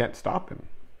then you can't stop him.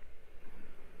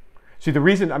 See, the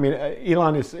reason, I mean,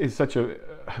 Elon is such a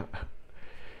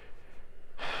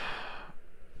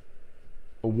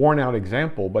worn out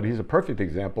example, but he's a perfect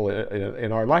example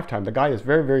in our lifetime. The guy is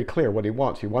very, very clear what he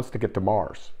wants. He wants to get to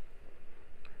Mars.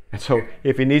 And so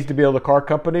if he needs to build a car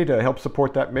company to help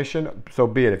support that mission, so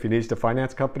be it. If he needs to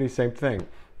finance companies, same thing.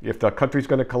 If the country's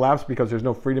going to collapse because there's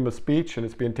no freedom of speech and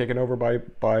it's being taken over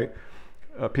by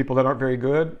people that aren't very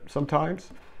good sometimes,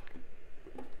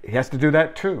 he has to do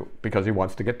that too because he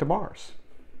wants to get to Mars,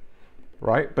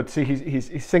 right? But see,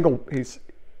 he's single,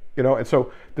 you know, and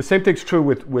so the same thing's true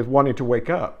with wanting to wake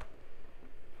up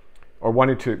or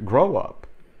wanting to grow up.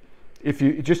 If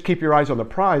you just keep your eyes on the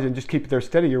prize and just keep it there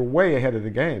steady, you're way ahead of the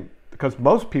game. Because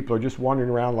most people are just wandering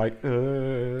around like,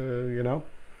 you know,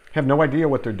 have no idea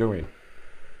what they're doing,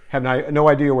 have no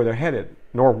idea where they're headed,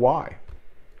 nor why,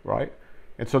 right?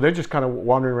 And so they're just kind of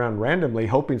wandering around randomly,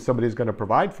 hoping somebody's going to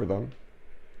provide for them,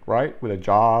 right? With a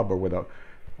job or with a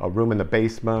room in the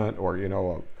basement or, you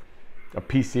know, a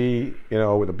PC, you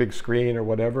know, with a big screen or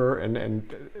whatever.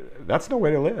 And that's no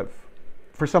way to live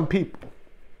for some people.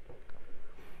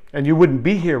 And you wouldn't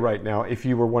be here right now if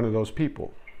you were one of those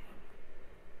people.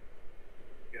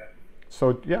 Yeah.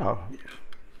 So, yeah,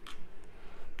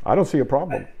 I don't see a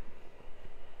problem,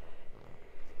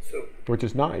 which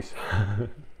is nice. I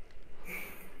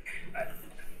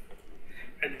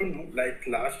don't know, like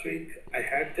last week, I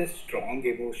had this strong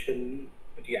emotion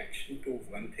reaction to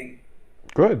one thing.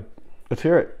 Good. Let's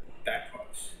hear it.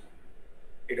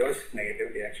 It was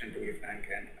negative reaction to be frank,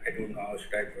 and I don't know how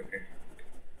should I put it.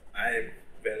 I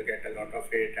will get a lot of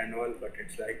hate and all, but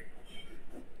it's like,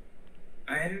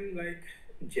 I am like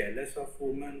jealous of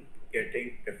women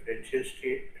getting preferential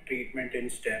treatment in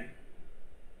STEM.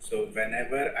 So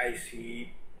whenever I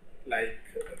see like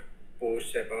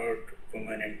posts about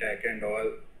women in tech and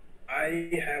all, I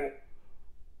have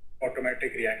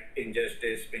automatic react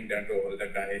injustice being done to all the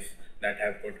guys that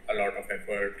have put a lot of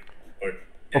effort. But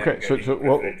okay,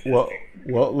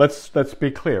 well, let's be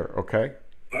clear, okay?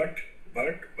 But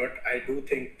I do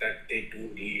think that they do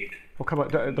need. Well, come on,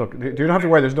 look, you don't have to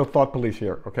worry. There's no thought police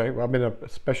here, okay? I'm in a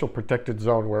special protected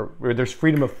zone where there's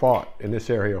freedom of thought in this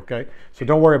area, okay? So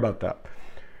don't worry about that.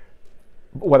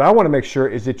 What I want to make sure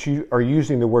is that you are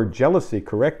using the word jealousy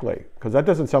correctly, because that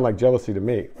doesn't sound like jealousy to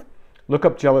me. Look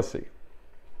up jealousy.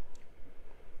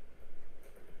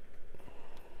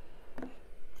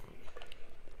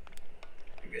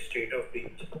 A state of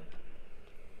being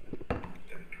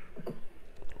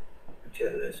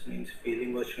jealous means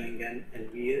feeling or showing an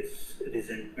envious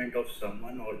resentment of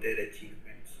someone or their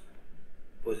achievements,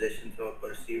 possessions, or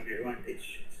perceived advantages.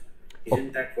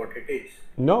 Isn't that what it is?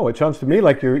 No, it sounds to me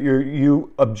like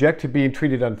you object to being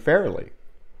treated unfairly.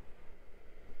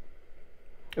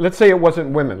 Let's say it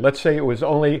wasn't women. Let's say it was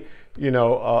only, you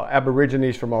know,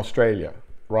 Aborigines from Australia,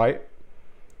 right?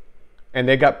 And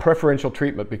they got preferential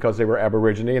treatment because they were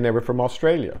Aborigine and they were from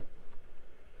Australia.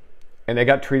 And they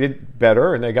got treated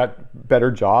better and they got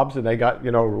better jobs and they got,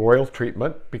 you know, royal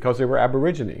treatment because they were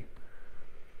Aborigine.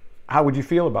 How would you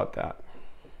feel about that?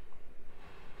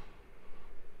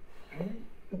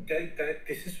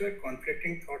 This is where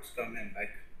conflicting thoughts come in.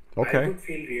 Like, okay. I would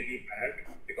feel really bad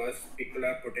because people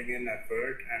are putting in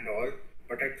effort and all,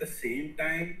 but at the same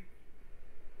time,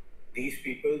 these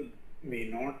people may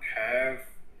not have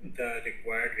the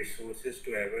required resources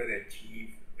to ever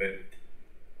achieve wealth.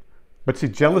 But see,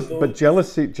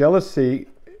 jealousy.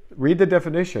 Read the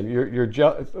definition.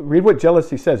 Read what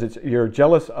jealousy says. You're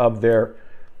jealous of their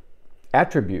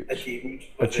attributes.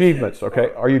 Achievements.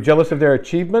 Okay. Are you jealous of their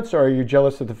achievements, or are you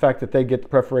jealous of the fact that they get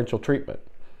preferential treatment?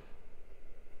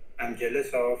 I'm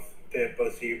jealous of their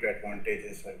perceived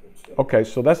advantages, I would say. Okay,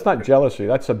 so that's not jealousy.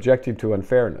 That's subjecting to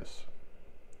unfairness.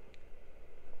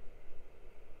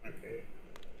 Okay.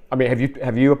 I mean,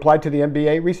 have you applied to the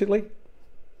MBA recently?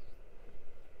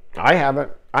 I haven't.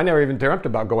 I never even dreamt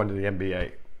about going to the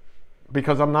MBA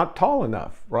because I'm not tall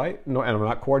enough, right? No, and I'm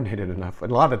not coordinated enough, and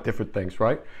a lot of different things,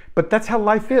 right? But that's how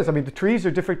life is. I mean, the trees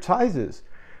are different sizes.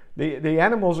 The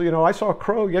animals, you know, I saw a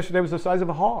crow yesterday was the size of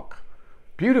a hawk.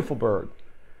 Beautiful bird.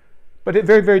 But it's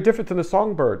very, very different than the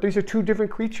songbird. These are two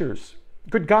different creatures.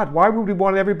 Good God, why would we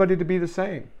want everybody to be the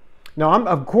same? Now,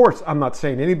 of course, I'm not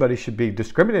saying anybody should be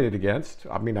discriminated against.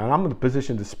 I mean, I'm in a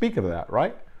position to speak of that,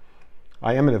 right?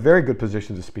 I am in a very good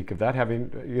position to speak of that,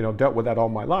 having, you know, dealt with that all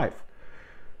my life.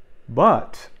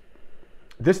 But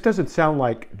this doesn't sound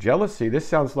like jealousy. This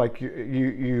sounds like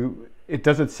it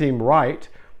doesn't seem right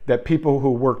that people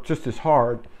who work just as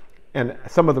hard and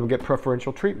some of them get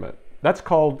preferential treatment. That's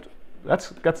called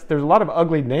There's a lot of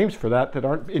ugly names for that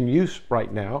aren't in use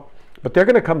right now, but they're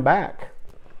going to come back,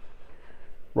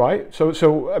 right?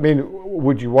 So I mean,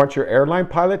 would you want your airline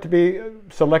pilot to be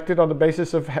selected on the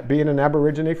basis of being an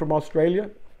Aborigine from Australia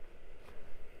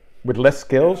with less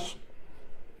skills?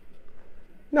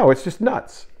 No, it's just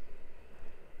nuts.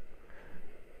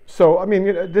 So I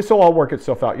mean, this will all work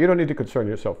itself out. You don't need to concern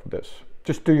yourself with this.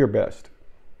 Just do your best.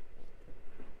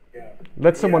 Yeah.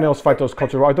 Let someone else fight those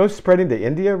cultures. Are those spreading to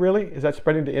India, really? Is that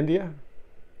spreading to India?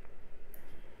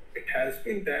 It has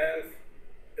been there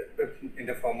in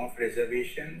the form of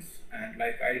reservations, and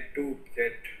like I do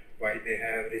get why they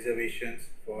have reservations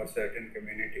for certain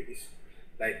communities.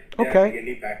 Like they are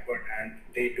really backward and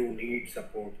they do need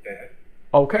support there.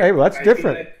 Okay, well that's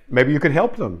different. Like, maybe you could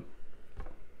help them.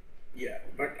 Yeah,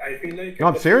 but I feel like... No,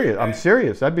 I'm serious. I'm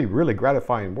serious. That'd be really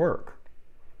gratifying work.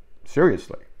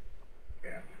 Seriously.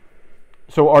 Yeah.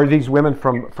 So are these women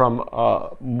from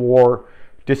more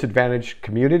disadvantaged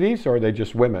communities, or are they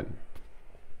just women?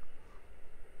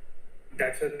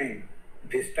 That's the thing.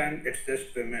 This time it's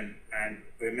just women, and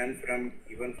women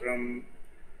even from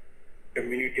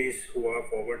communities who are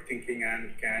forward thinking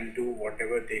and can do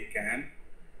whatever they can.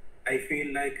 I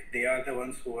feel like they are the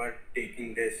ones who are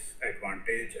taking this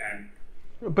advantage. And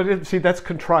but see, that's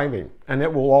contriving, and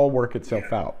it will all work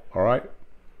itself out. All right.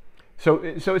 So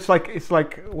it's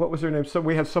like what was her name? So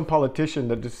we had some politician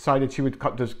that decided she would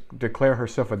declare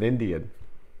herself an Indian,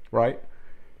 right?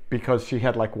 Because she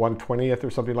had like 1/20th or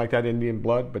something like that Indian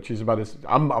blood, but she's about as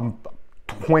I'm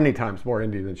 20 times more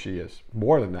Indian than she is,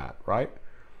 more than that, right?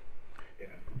 Yeah.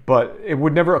 But it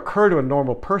would never occur to a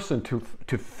normal person to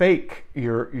fake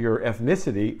your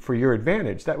ethnicity for your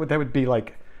advantage. That would be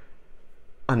like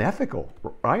unethical,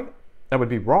 right? That would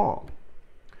be wrong.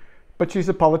 But she's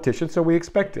a politician, so we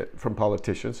expect it from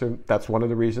politicians, and that's one of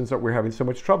the reasons that we're having so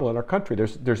much trouble in our country.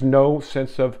 There's no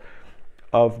sense of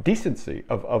decency,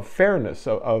 of fairness,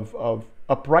 of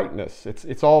uprightness.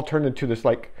 It's all turned into this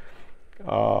like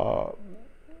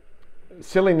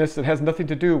silliness that has nothing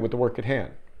to do with the work at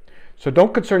hand. So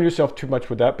don't concern yourself too much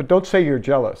with that, but don't say you're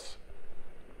jealous.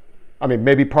 I mean,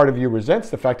 maybe part of you resents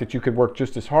the fact that you could work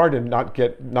just as hard and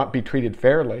not be treated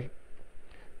fairly.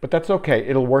 But that's okay.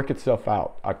 It'll work itself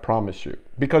out. I promise you.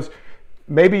 Because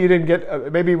maybe you didn't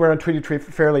get, maybe we're not treated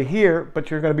fairly here,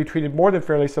 but you're going to be treated more than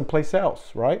fairly someplace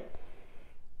else, right?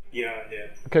 Yeah, yeah.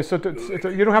 Okay, so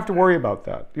you don't have to worry about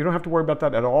that. You don't have to worry about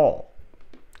that at all.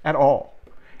 At all.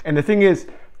 And the thing is,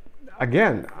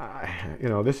 again,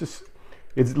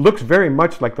 it looks very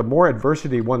much like the more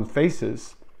adversity one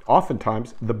faces,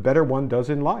 oftentimes, the better one does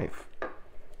in life.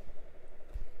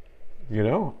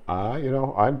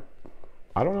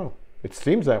 I don't know. It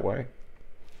seems that way.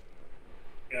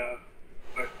 Yeah,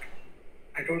 but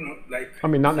I don't know. Like, I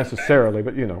mean, not necessarily,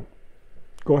 but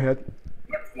go ahead.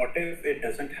 But what if it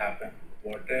doesn't happen?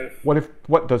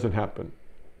 What doesn't happen?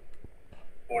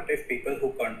 What if people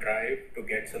who contrive to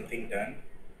get something done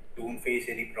don't face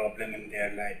any problem in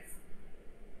their life?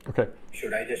 Okay.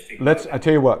 Should I just I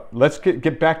tell you what. Let's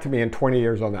get back to me in 20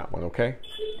 years on that one, okay?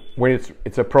 When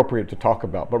it's appropriate to talk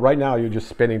about. But right now, you're just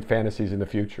spinning fantasies in the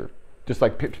future. Just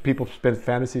like people spin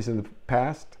fantasies in the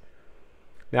past,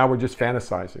 now we're just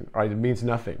fantasizing. All right, it means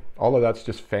nothing. All of that's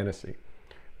just fantasy.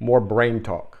 More brain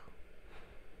talk.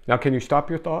 Now, can you stop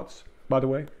your thoughts, by the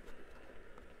way?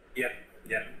 Yeah.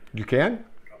 You can?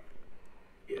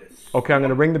 Yes. Okay, I'm going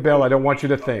to ring the bell. I don't want you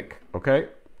to think, okay?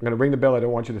 I'm going to ring the bell. I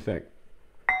don't want you to think.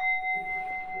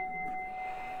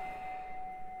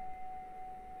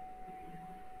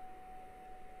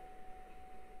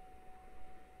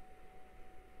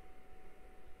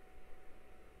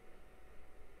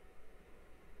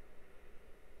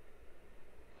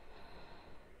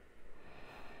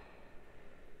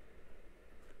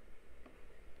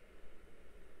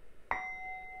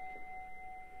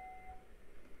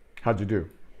 How'd you do?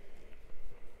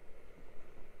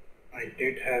 I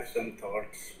did have some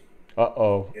thoughts.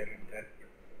 Uh-oh. Here and there,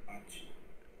 but much.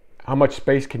 How much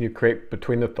space can you create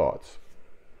between the thoughts?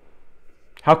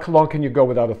 How long can you go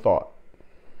without a thought?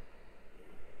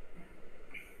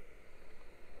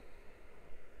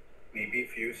 Maybe a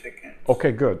few seconds.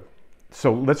 Okay, good.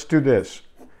 So let's do this.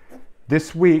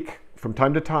 This week, from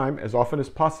time to time, as often as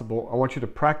possible, I want you to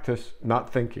practice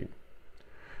not thinking.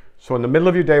 So in the middle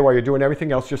of your day, while you're doing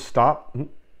everything else, just stop.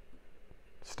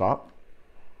 Stop.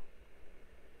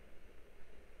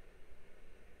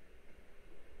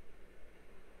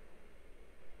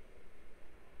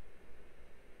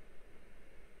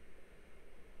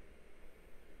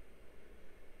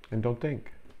 And don't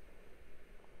think.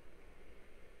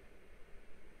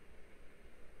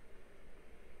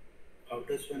 How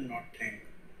does one not think?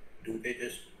 Do they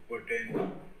just put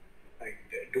in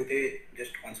they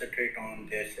just concentrate on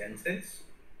their senses?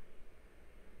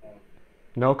 Or-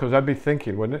 No, because I'd be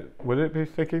thinking, wouldn't it? Would it be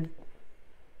thinking?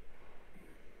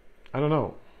 I don't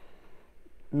know.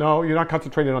 No, you're not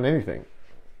concentrating on anything.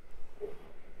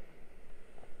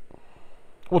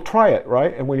 Well, try it,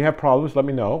 right? And when you have problems, let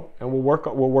me know, and we'll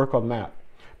work on that.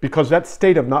 Because that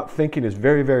state of not thinking is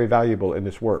very, very valuable in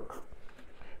this work.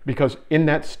 Because in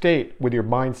that state, with your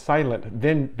mind silent,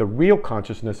 then the real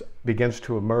consciousness begins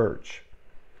to emerge.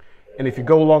 And if you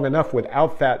go long enough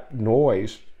without that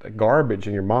noise, the garbage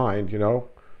in your mind, you know,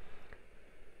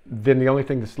 then the only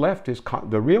thing that's left is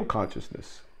the real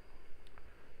consciousness.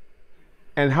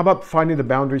 And how about finding the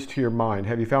boundaries to your mind?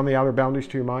 Have you found the outer boundaries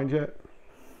to your mind yet?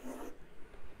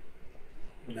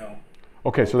 No.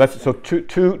 Okay, so that's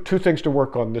two things to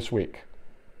work on this week.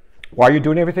 While you're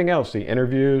doing everything else, the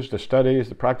interviews, the studies,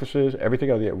 the practices, everything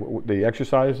else, the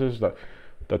exercises, the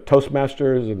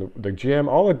Toastmasters and the gym,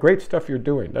 all the great stuff you're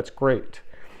doing, that's great.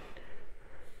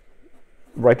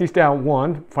 Write these down.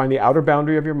 1, find the outer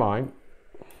boundary of your mind.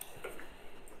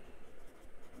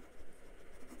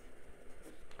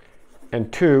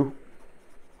 And 2,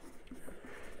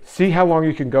 see how long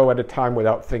you can go at a time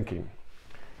without thinking.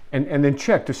 And then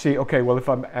check to see, okay, well, if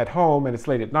I'm at home and it's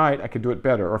late at night, I could do it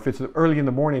better. Or if it's early in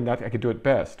the morning, I could do it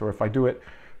best. Or if I do it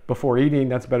before eating,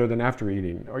 that's better than after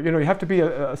eating. Or, you know, you have to be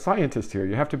a scientist here.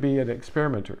 You have to be an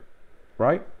experimenter,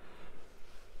 right?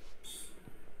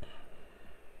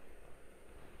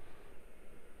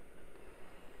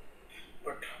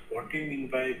 But what do you mean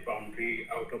by boundary,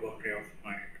 outer boundary of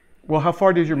mind? Well, how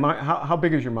far does your mind, how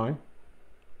big is your mind?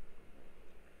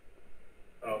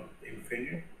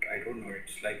 Infinite? I don't know.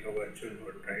 It's like a virtual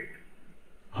world, right?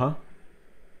 Huh?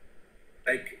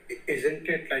 Like, isn't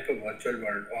it like a virtual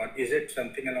world, or is it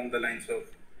something along the lines of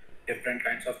different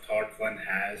kinds of thought one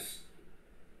has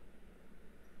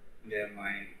in their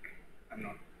mind? I'm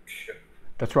not sure.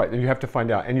 That's right. And you have to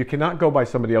find out. And you cannot go by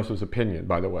somebody else's opinion,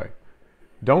 by the way.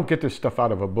 Don't get this stuff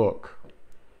out of a book.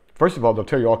 First of all, they'll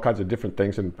tell you all kinds of different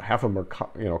things, and half of them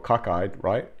are, cockeyed,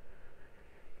 right?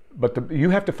 But you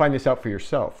have to find this out for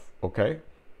yourself, okay?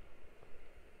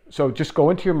 So just go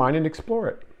into your mind and explore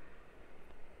it.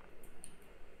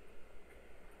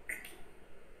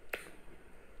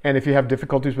 And if you have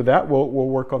difficulties with that, we'll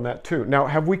work on that too. Now,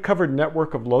 have we covered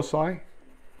network of loci?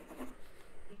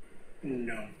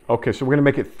 No. Okay, so we're going to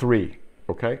make it 3,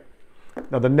 okay?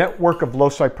 Now, the network of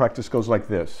loci practice goes like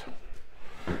this.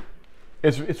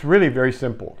 It's really very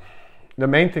simple. The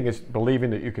main thing is believing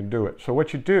that you can do it. So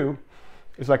what you do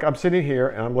is, like, I'm sitting here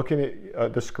and I'm looking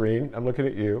at the screen. I'm looking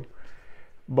at you.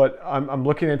 But I'm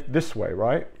looking at it this way,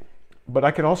 right? But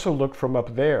I can also look from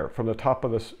up there, from the top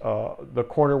of the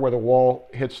corner where the wall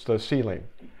hits the ceiling.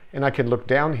 And I can look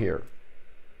down here.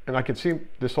 And I can see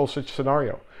this whole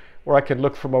scenario. Or I can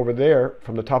look from over there,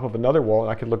 from the top of another wall,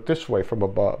 and I can look this way from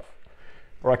above.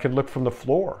 Or I can look from the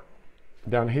floor,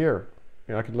 down here.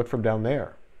 And I can look from down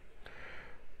there.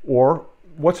 Or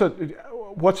what's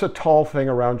a tall thing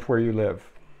around where you live?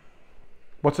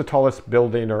 What's the tallest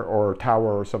building or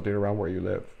tower or something around where you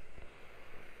live?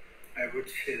 I would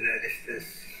say that is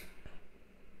this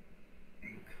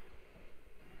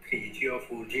 3G or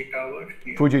 4G tower.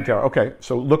 Fuji Tower. Okay,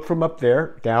 so look from up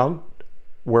there down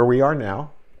where we are now.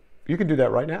 You can do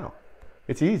that right now.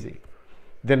 It's easy.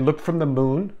 Then look from the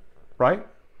moon, right?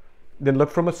 Then look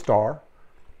from a star.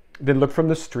 Then look from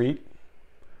the street.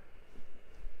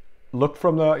 Look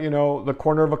from the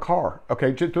corner of a car.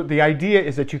 Okay, the idea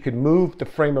is that you can move the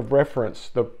frame of reference,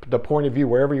 the point of view,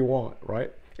 wherever you want,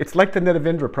 right? It's like the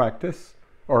Netavindra practice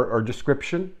or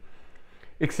description,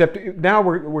 except now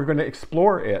we're going to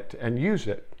explore it and use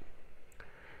it.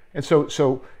 And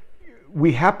so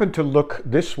we happen to look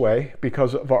this way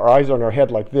because of our eyes on our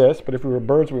head like this, but if we were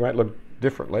birds, we might look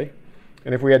differently.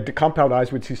 And if we had compound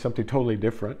eyes, we'd see something totally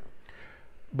different.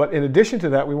 But in addition to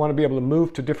that, we want to be able to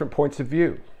move to different points of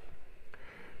view.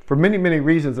 For many, many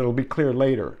reasons that will be clear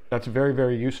later. That's very,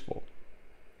 very useful.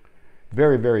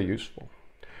 Very, very useful.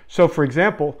 So for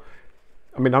example,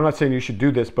 I mean, I'm not saying you should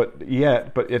do this but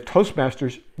at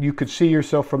Toastmasters, you could see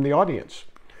yourself from the audience.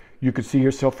 You could see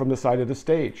yourself from the side of the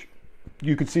stage.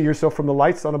 You could see yourself from the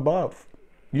lights on above.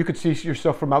 You could see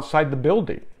yourself from outside the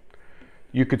building.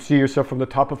 You could see yourself from the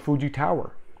top of Fuji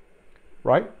Tower,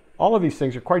 right? All of these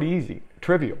things are quite easy,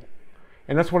 trivial.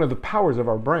 And that's one of the powers of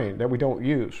our brain that we don't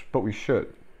use, but we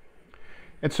should.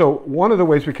 And so one of the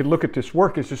ways we could look at this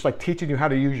work is just like teaching you how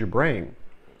to use your brain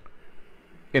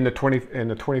in the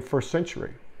 21st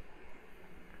century.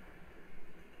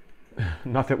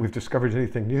 Not that we've discovered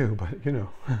anything new, but you know.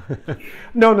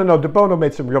 No. De Bono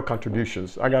made some real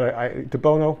contributions. De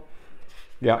Bono,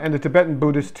 yeah, and the Tibetan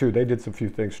Buddhists too. They did some few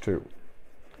things too.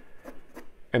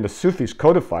 And the Sufis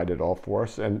codified it all for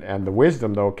us, and the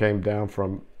wisdom, though, came down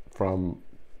from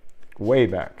way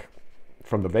back,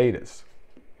 from the Vedas,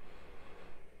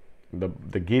 the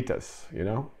Gitas, you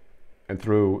know, and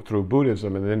through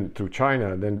Buddhism, and then through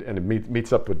China, and it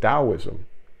meets up with Taoism,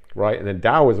 right? And then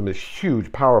Taoism is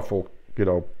huge, powerful, you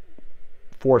know,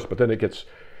 force, but then it gets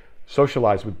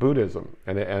socialized with Buddhism,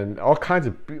 and all kinds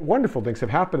of wonderful things have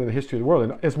happened in the history of the world,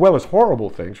 and as well as horrible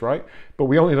things, right? But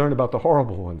we only learn about the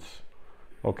horrible ones,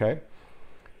 okay?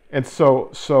 And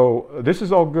so this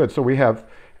is all good. So we have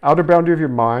outer boundary of your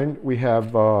mind. We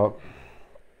have, I'm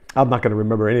not going to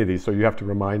remember any of these, so you have to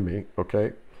remind me,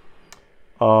 okay?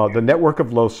 The network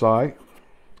of loci.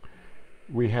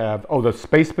 We have, the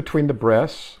space between the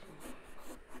breasts.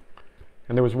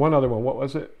 And there was one other one. What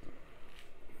was it?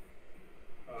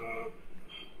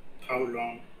 How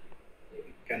long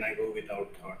can I go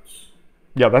without thoughts?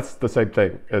 Yeah, that's the same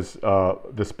thing as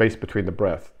the space between the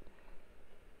breath.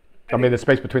 I mean, the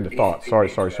space between the thoughts. Sorry.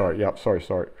 Yeah, sorry.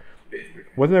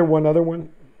 Wasn't there one other one?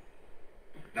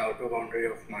 The outer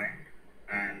boundary of mind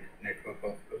and network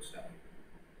of loci.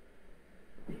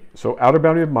 So outer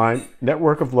boundary of mind,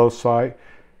 network of loci,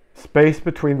 space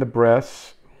between the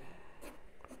breasts.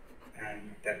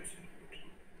 And that's it.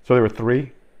 So there were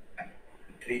three?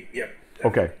 Three, yeah.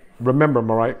 Okay. Remember them,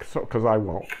 all right? Because I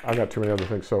won't. I got too many other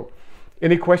things. So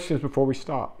any questions before we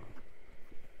stop?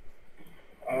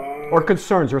 Or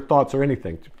concerns or thoughts or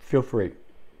anything, feel free.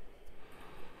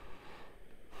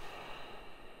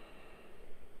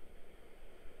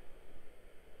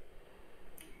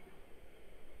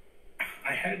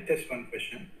 I had this one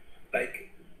question,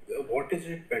 like, what is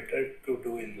it better to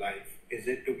do in life? Is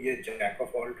it to be a jack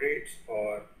of all trades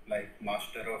or like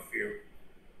master of few?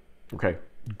 Okay,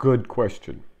 good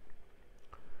question.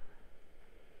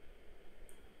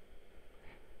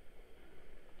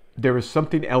 There is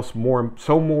something else more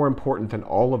important than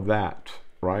all of that,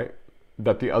 right?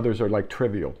 That the others are like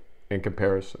trivial in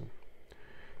comparison.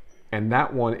 And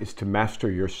that one is to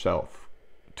master yourself,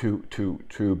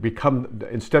 to become,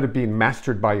 instead of being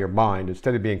mastered by your mind,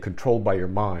 instead of being controlled by your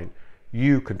mind,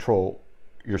 you control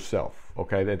yourself,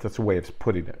 okay? That's a way of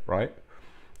putting it, right?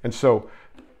 And so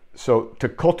to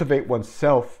cultivate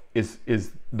oneself is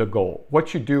the goal.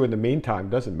 What you do in the meantime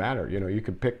doesn't matter. You know, you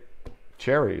can pick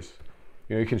cherries.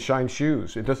 You know, you can shine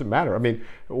shoes. It doesn't matter. I mean,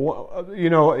 you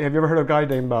know, have you ever heard of a guy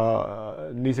named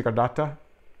Nisargadatta?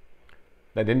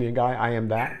 That Indian guy, I am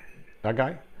that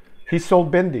guy? He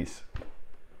sold bindis.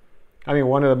 I mean,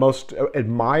 one of the most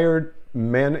admired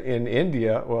men in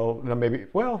India,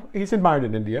 he's admired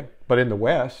in India, but in the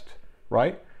West,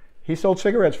 right? He sold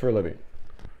cigarettes for a living.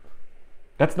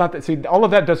 That's not that, see, all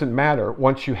of that doesn't matter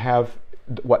once you have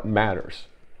what matters.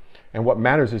 And what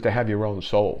matters is to have your own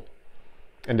soul,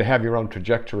 and to have your own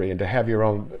trajectory, and to have your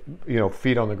own, you know,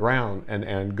 feet on the ground,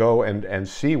 and go and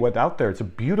see what's out there. It's a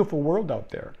beautiful world out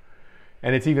there.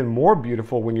 And it's even more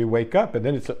beautiful when you wake up, and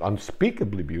then it's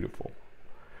unspeakably beautiful.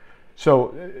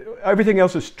 So everything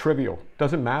else is trivial.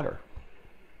 Doesn't matter.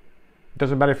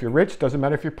 Doesn't matter if you're rich, doesn't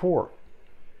matter if you're poor.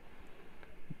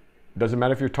 Doesn't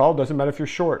matter if you're tall, doesn't matter if you're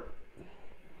short.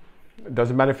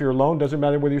 Doesn't matter if you're alone, doesn't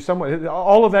matter whether you're someone.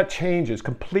 All of that changes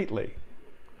completely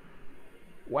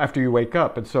after you wake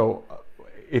up. And so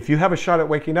if you have a shot at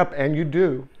waking up, and you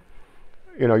do,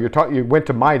 you know, you went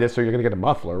to Midas, so you're going to get a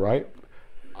muffler, right?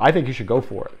 I think you should go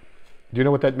for it. Do you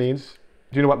know what that means?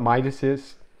 Do you know what Midas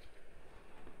is?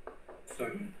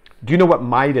 Sorry? Do you know what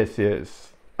Midas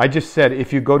is? I just said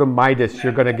if you go to Midas,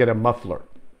 you're going to get a muffler.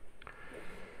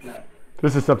 No.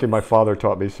 This is something my father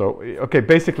taught me. So, okay,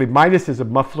 basically Midas is a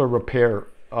muffler repair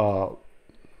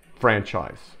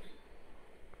franchise.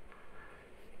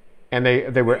 And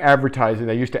they were advertising,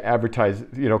 they used to advertise,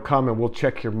 you know, come and we'll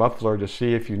check your muffler to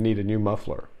see if you need a new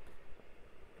muffler.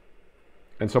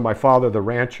 And so my father, the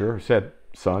rancher, said,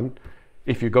 son,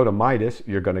 if you go to Midas,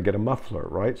 you're going to get a muffler,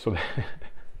 right? So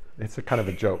it's a kind of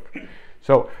a joke.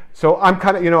 So I'm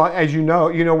kind of, you know, as you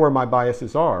know where my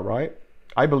biases are, right?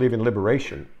 I believe in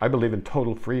liberation. I believe in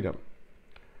total freedom.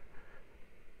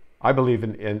 I believe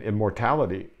in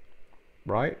immortality,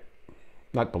 right?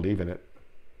 Not believe in it.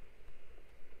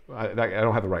 I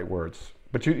don't have the right words,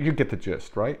 but you get the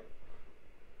gist, right?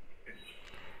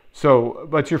 So,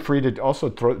 but you're free to also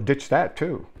ditch that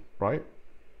too, right?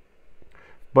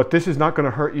 But this is not going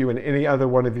to hurt you in any other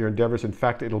one of your endeavors. In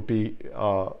fact, it'll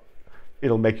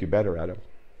make you better at them.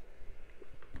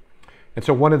 And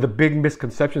so one of the big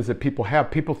misconceptions that people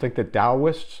have, people think that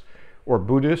Taoists or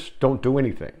Buddhists don't do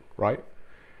anything, right?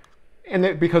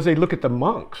 And because they look at the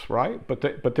monks, right?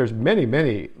 But there's many,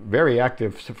 many very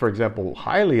active, for example,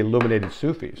 highly illuminated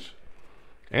Sufis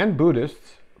and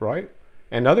Buddhists, right?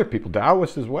 And other people,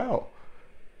 Taoists as well.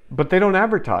 But they don't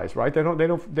advertise, right? They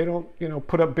don't,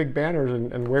 put up big banners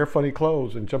and wear funny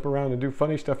clothes and jump around and do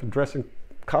funny stuff and dress in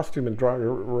costume and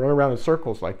run around in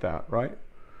circles like that, right?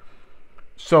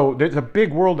 So there's a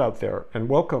big world out there, and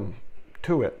welcome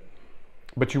to it.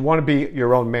 But you want to be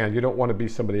your own man. You don't want to be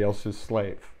somebody else's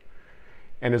slave.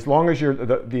 And as long as you're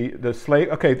the slave,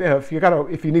 okay, if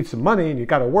you need some money and you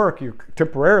got to work, you're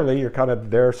kind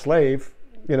of their slave,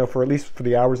 for at least for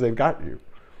the hours they've got you.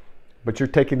 But you're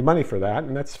taking the money for that,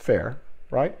 and that's fair,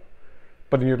 right?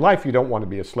 But in your life, you don't want to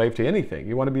be a slave to anything.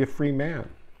 You want to be a free man.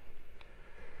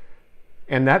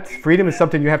 And that freedom is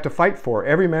something you have to fight for.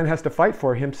 Every man has to fight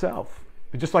for himself.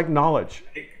 Just like knowledge.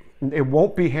 It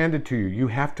won't be handed to you. You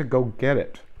have to go get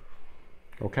it.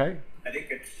 Okay? I think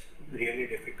it's really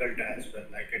difficult as well.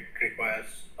 Like, it requires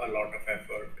a lot of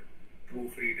effort. True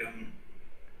freedom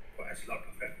requires a lot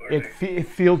of effort. It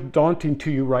feels daunting to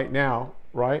you right now,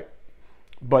 right?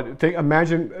 But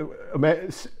imagine,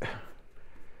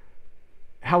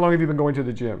 how long have you been going to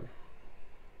the gym?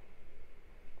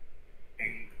 I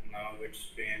think now it's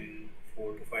been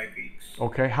 4 to 5 weeks.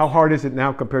 Okay, how hard is it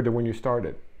now compared to when you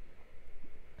started?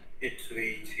 It's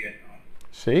way easier now.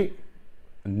 See?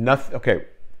 Nothing. Okay,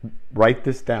 write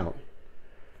this down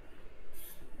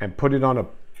and put it on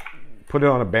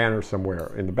a banner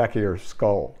somewhere in the back of your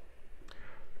skull.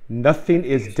 Nothing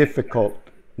is difficult.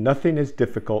 Nothing is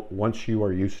difficult once you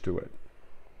are used to it.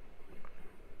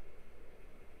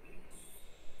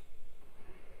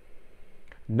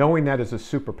 Knowing that is a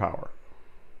superpower.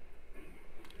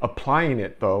 Applying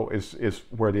it, though, is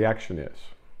where the action is.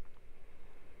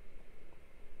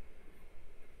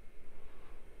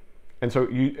 And so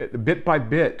bit by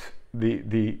bit,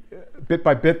 the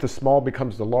small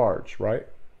becomes the large, right?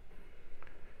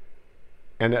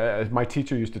 And as my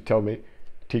teacher used to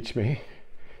teach me,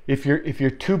 if you're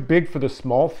too big for the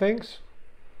small things,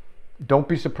 don't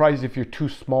be surprised if you're too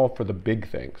small for the big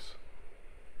things.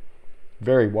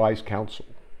 Very wise counsel.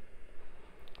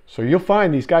 So you'll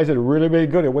find these guys that are really, really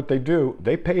good at what they do,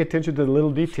 they pay attention to the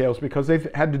little details because they've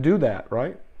had to do that,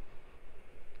 right?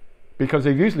 Because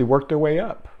they've usually worked their way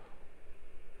up.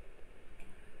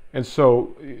 And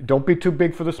so don't be too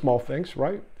big for the small things,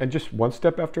 right? And just one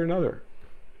step after another.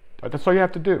 That's all you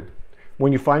have to do.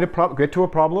 When you find a problem, get to a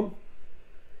problem,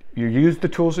 you use the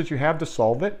tools that you have to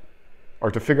solve it, or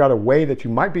to figure out a way that you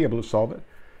might be able to solve it,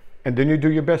 and then you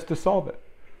do your best to solve it.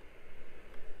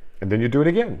 And then you do it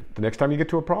again the next time you get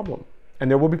to a problem. And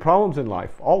there will be problems in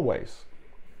life, always.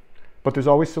 But there's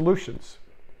always solutions.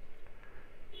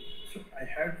 So I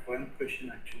had one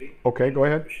question actually. Okay, go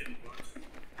ahead.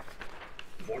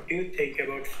 What do you think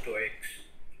about Stoics?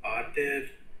 Are their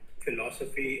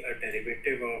philosophy a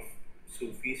derivative of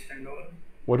Sufis and all?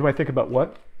 What do I think about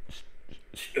what?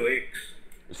 Stoics.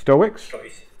 Stoics?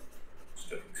 Stoics.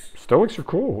 Stoics are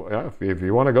cool. Yeah, if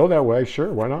you want to go that way,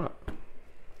 sure, why not?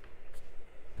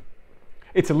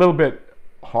 It's a little bit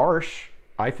harsh,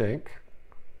 I think,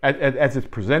 as it's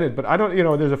presented. But I don't,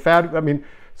 there's a fad. I mean,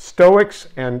 Stoics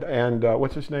and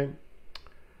what's his name?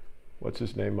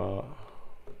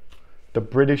 The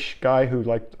British guy who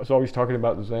was always talking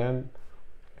about Zen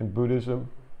and Buddhism.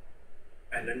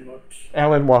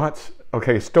 Alan Watts.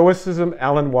 Okay, Stoicism,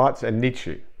 Alan Watts, and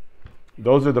Nietzsche.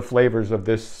 Those are the flavors of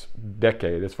this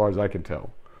decade, as far as I can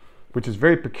tell, which is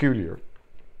very peculiar,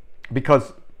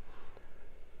 because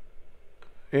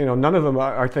none of them,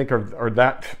 I think, are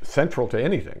that central to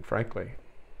anything, frankly.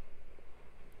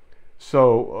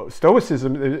 So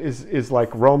Stoicism is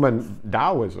like Roman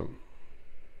Taoism,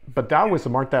 but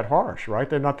Taoism aren't that harsh, right?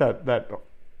 They're not that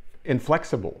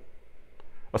inflexible.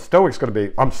 A Stoic's going to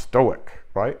be, I'm Stoic,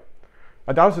 right?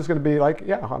 A Taoist is going to be like,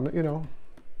 yeah,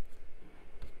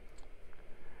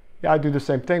 I do the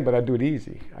same thing, but I do it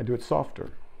easy. I do it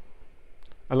softer.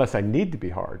 Unless I need to be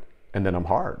hard, and then I'm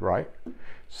hard, right?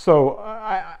 So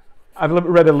I've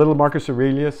read a little Marcus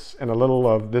Aurelius and a little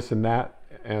of this and that,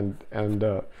 and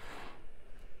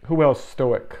who else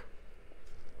Stoic?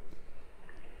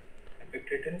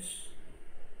 Epictetus.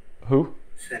 Who?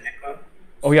 Seneca.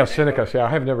 Oh yeah, Seneca. Yeah, I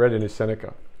have never read any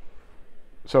Seneca.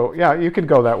 So yeah, you could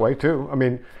go that way too. I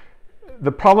mean,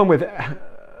 the problem with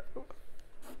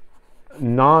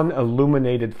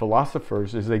non-illuminated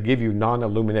philosophers is they give you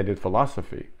non-illuminated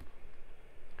philosophy.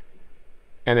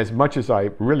 And as much as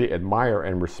I really admire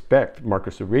and respect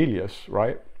Marcus Aurelius,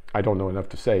 right? I don't know enough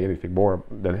to say anything more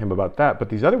than him about that. But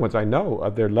these other ones I know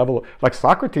of their level. Like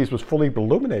Socrates was fully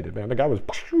illuminated, man. The guy was...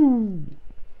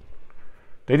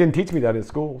 They didn't teach me that in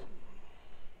school.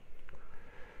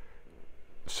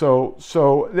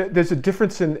 So there's a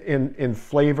difference in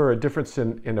flavor, a difference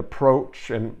in approach,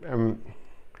 and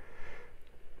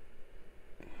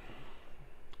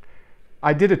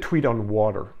I did a tweet on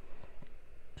water.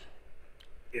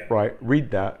 Yeah. right?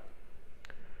 Read that.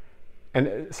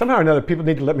 And somehow or another, people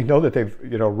need to let me know that they've,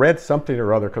 read something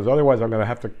or other, because otherwise I'm going to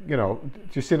have to, do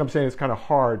you see what I'm saying? It's kind of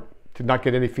hard to not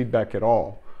get any feedback at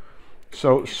all.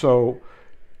 So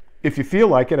if you feel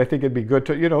like it, I think it'd be good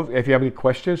to, if you have any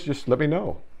questions, just let me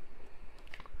know.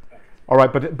 All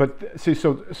right, but see,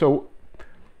 so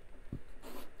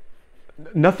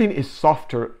nothing is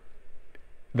softer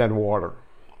than water,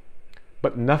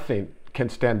 but nothing can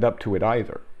stand up to it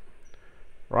either,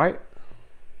 right?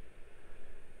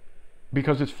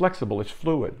 Because it's flexible, it's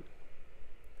fluid,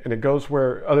 and it goes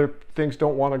where other things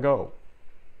don't want to go.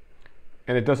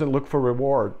 And it doesn't look for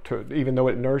reward, even though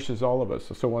it nourishes all of us,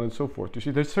 and so on and so forth. You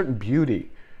see, there's certain beauty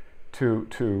to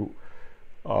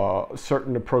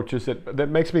certain approaches that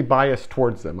makes me biased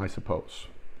towards them, I suppose.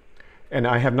 And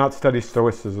I have not studied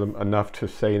Stoicism enough to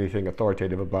say anything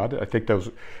authoritative about it. I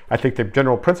think the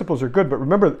general principles are good, but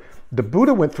remember, the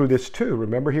Buddha went through this too.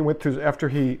 Remember, he went through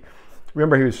he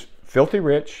was filthy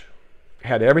rich,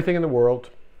 had everything in the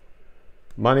world,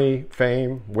 money,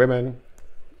 fame, women,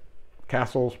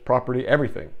 castles, property,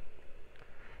 everything.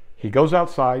 He goes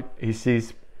outside, he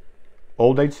sees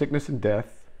old age, sickness, and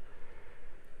death,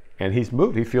 and he's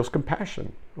moved. He feels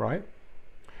compassion, right?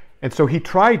 And so he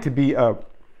tried to be a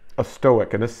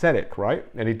stoic, an ascetic, right?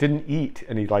 And he didn't eat,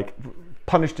 and he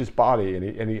punished his body,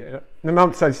 and I'm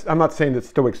not saying that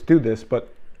Stoics do this,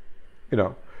 but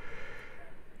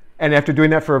and after doing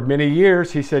that for many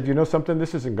years, he said, something,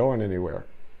 this isn't going anywhere.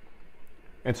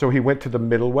 And so he went to the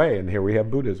middle way, and here we have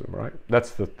Buddhism, right?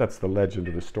 That's the legend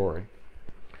of the story.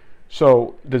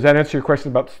 So does that answer your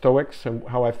question about Stoics and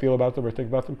how I feel about them or think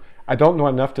about them? I don't know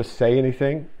enough to say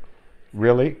anything,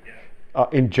 really.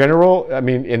 In general, I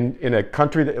mean, in a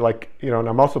country that and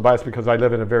I'm also biased because I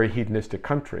live in a very hedonistic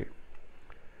country.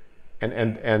 And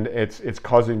it's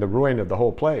causing the ruin of the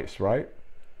whole place, right?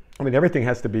 I mean, everything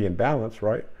has to be in balance,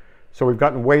 right? So we've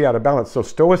gotten way out of balance. So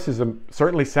Stoicism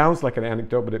certainly sounds like an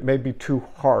anecdote, but it may be too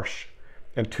harsh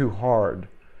and too hard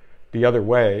the other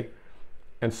way.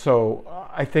 And so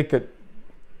I think that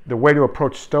the way to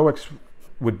approach Stoics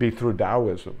would be through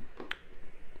Taoism,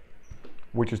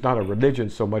 which is not a religion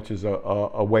so much as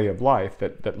a way of life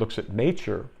that looks at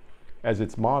nature as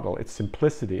its model, its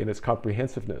simplicity and its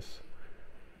comprehensiveness.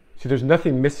 See, there's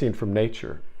nothing missing from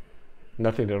nature,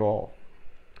 nothing at all.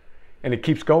 And it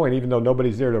keeps going even though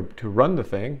nobody's there to run the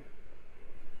thing.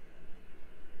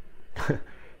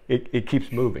 it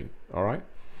keeps moving, all right?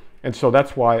 And so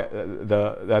that's why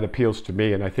that appeals to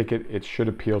me, and I think it should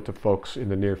appeal to folks in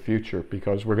the near future,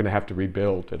 because we're going to have to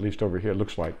rebuild, at least over here, it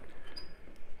looks like.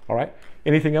 All right?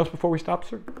 Anything else before we stop,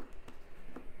 sir?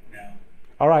 No.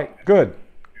 All right, good.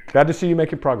 Glad to see you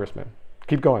making progress, man.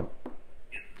 Keep going.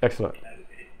 Excellent.